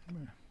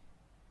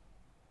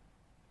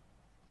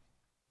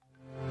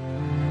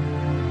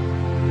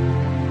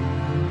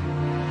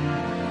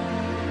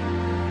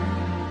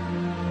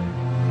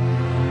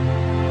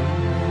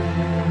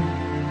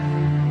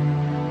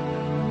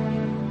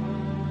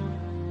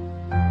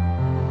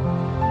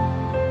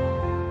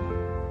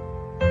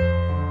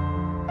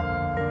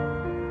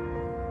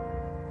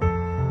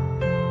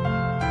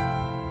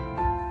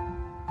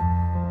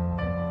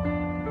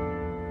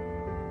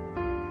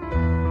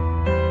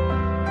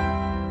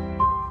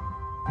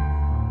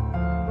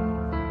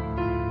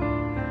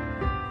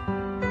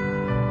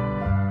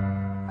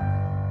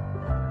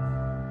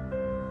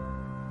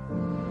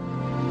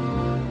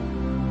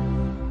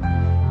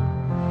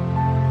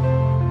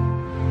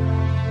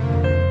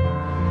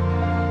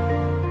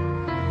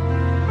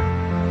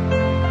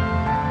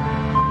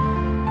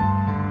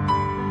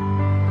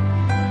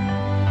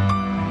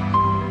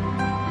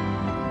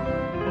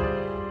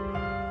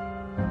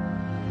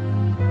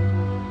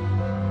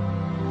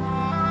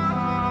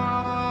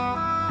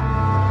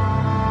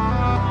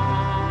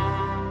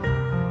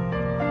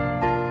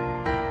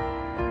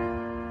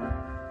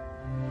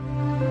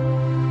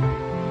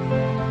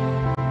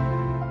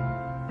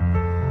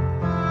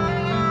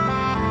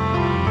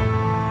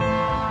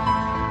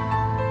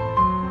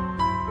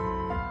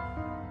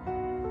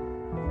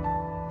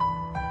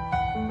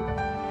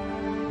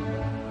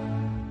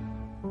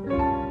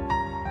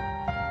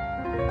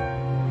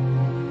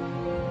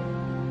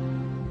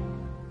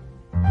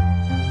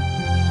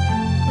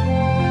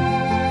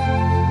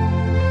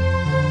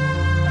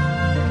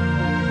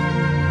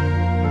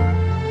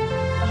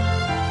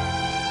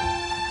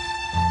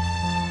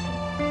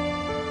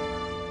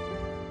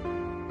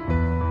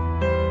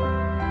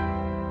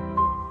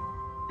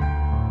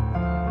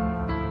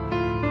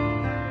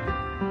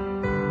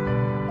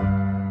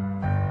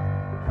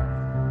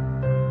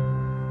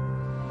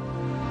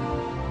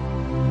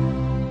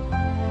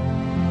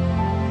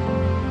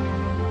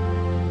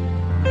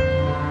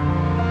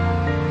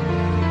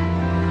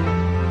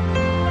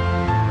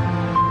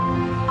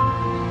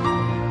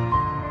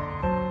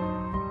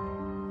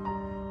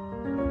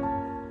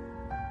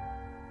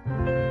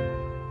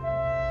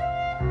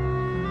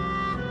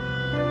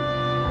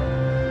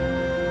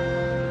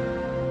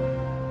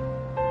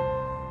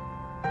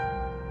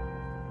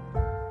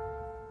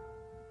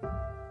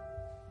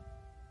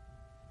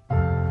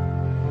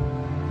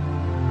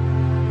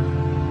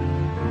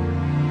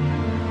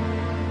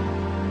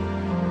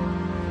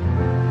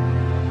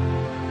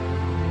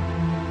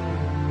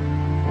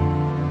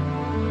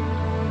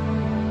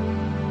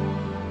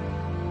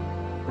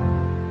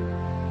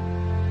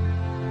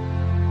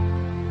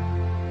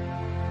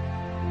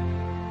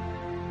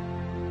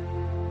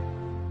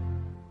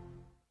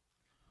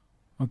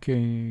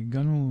 אוקיי,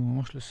 הגענו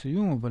ממש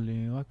לסיום, אבל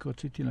רק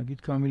רציתי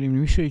להגיד כמה מילים.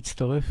 למי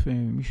שהצטרף,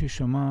 מי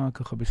ששמע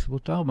ככה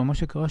בסביבות 4, מה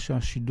שקרה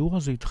שהשידור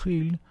הזה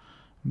התחיל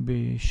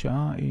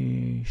בשעה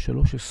 3:20,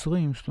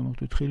 זאת אומרת,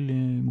 הוא התחיל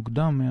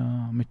מוקדם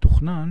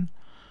מהמתוכנן,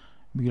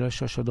 בגלל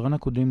שהשדרן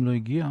הקודם לא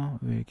הגיע,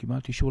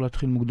 וקיבלתי אישור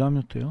להתחיל מוקדם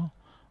יותר,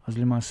 אז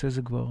למעשה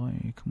זה כבר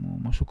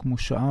משהו כמו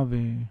שעה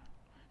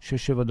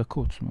ו6-7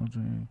 דקות, זאת אומרת,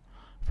 זה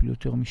אפילו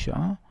יותר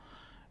משעה.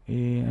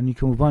 אני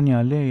כמובן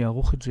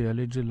יערוך את זה,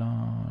 יעלה את זה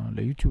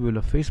ליוטיוב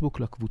ולפייסבוק,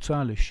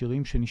 לקבוצה,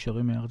 לשירים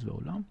שנשארים מארץ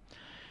ועולם.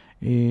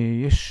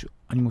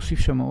 אני מוסיף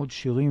שם עוד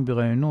שירים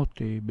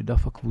ורעיונות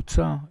בדף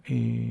הקבוצה,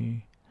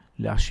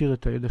 להעשיר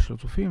את הידע של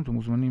הצופים. אתם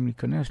מוזמנים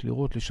להיכנס,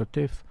 לראות,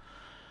 לשתף.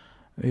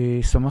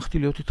 שמחתי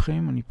להיות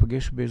איתכם, אני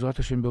אפגש בעזרת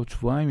השם בעוד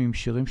שבועיים עם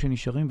שירים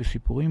שנשארים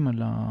וסיפורים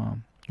על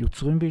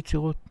היוצרים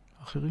ויצירות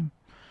אחרים.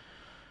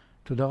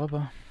 תודה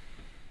רבה.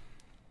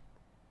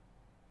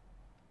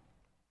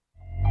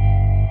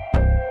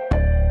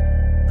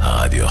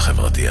 הרדיו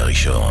החברתי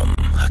הראשון,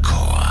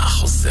 הכוח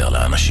חוזר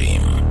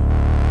לאנשים.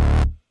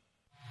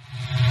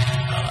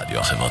 הרדיו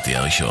החברתי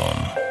הראשון,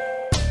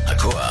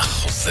 הכוח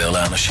חוזר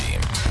לאנשים.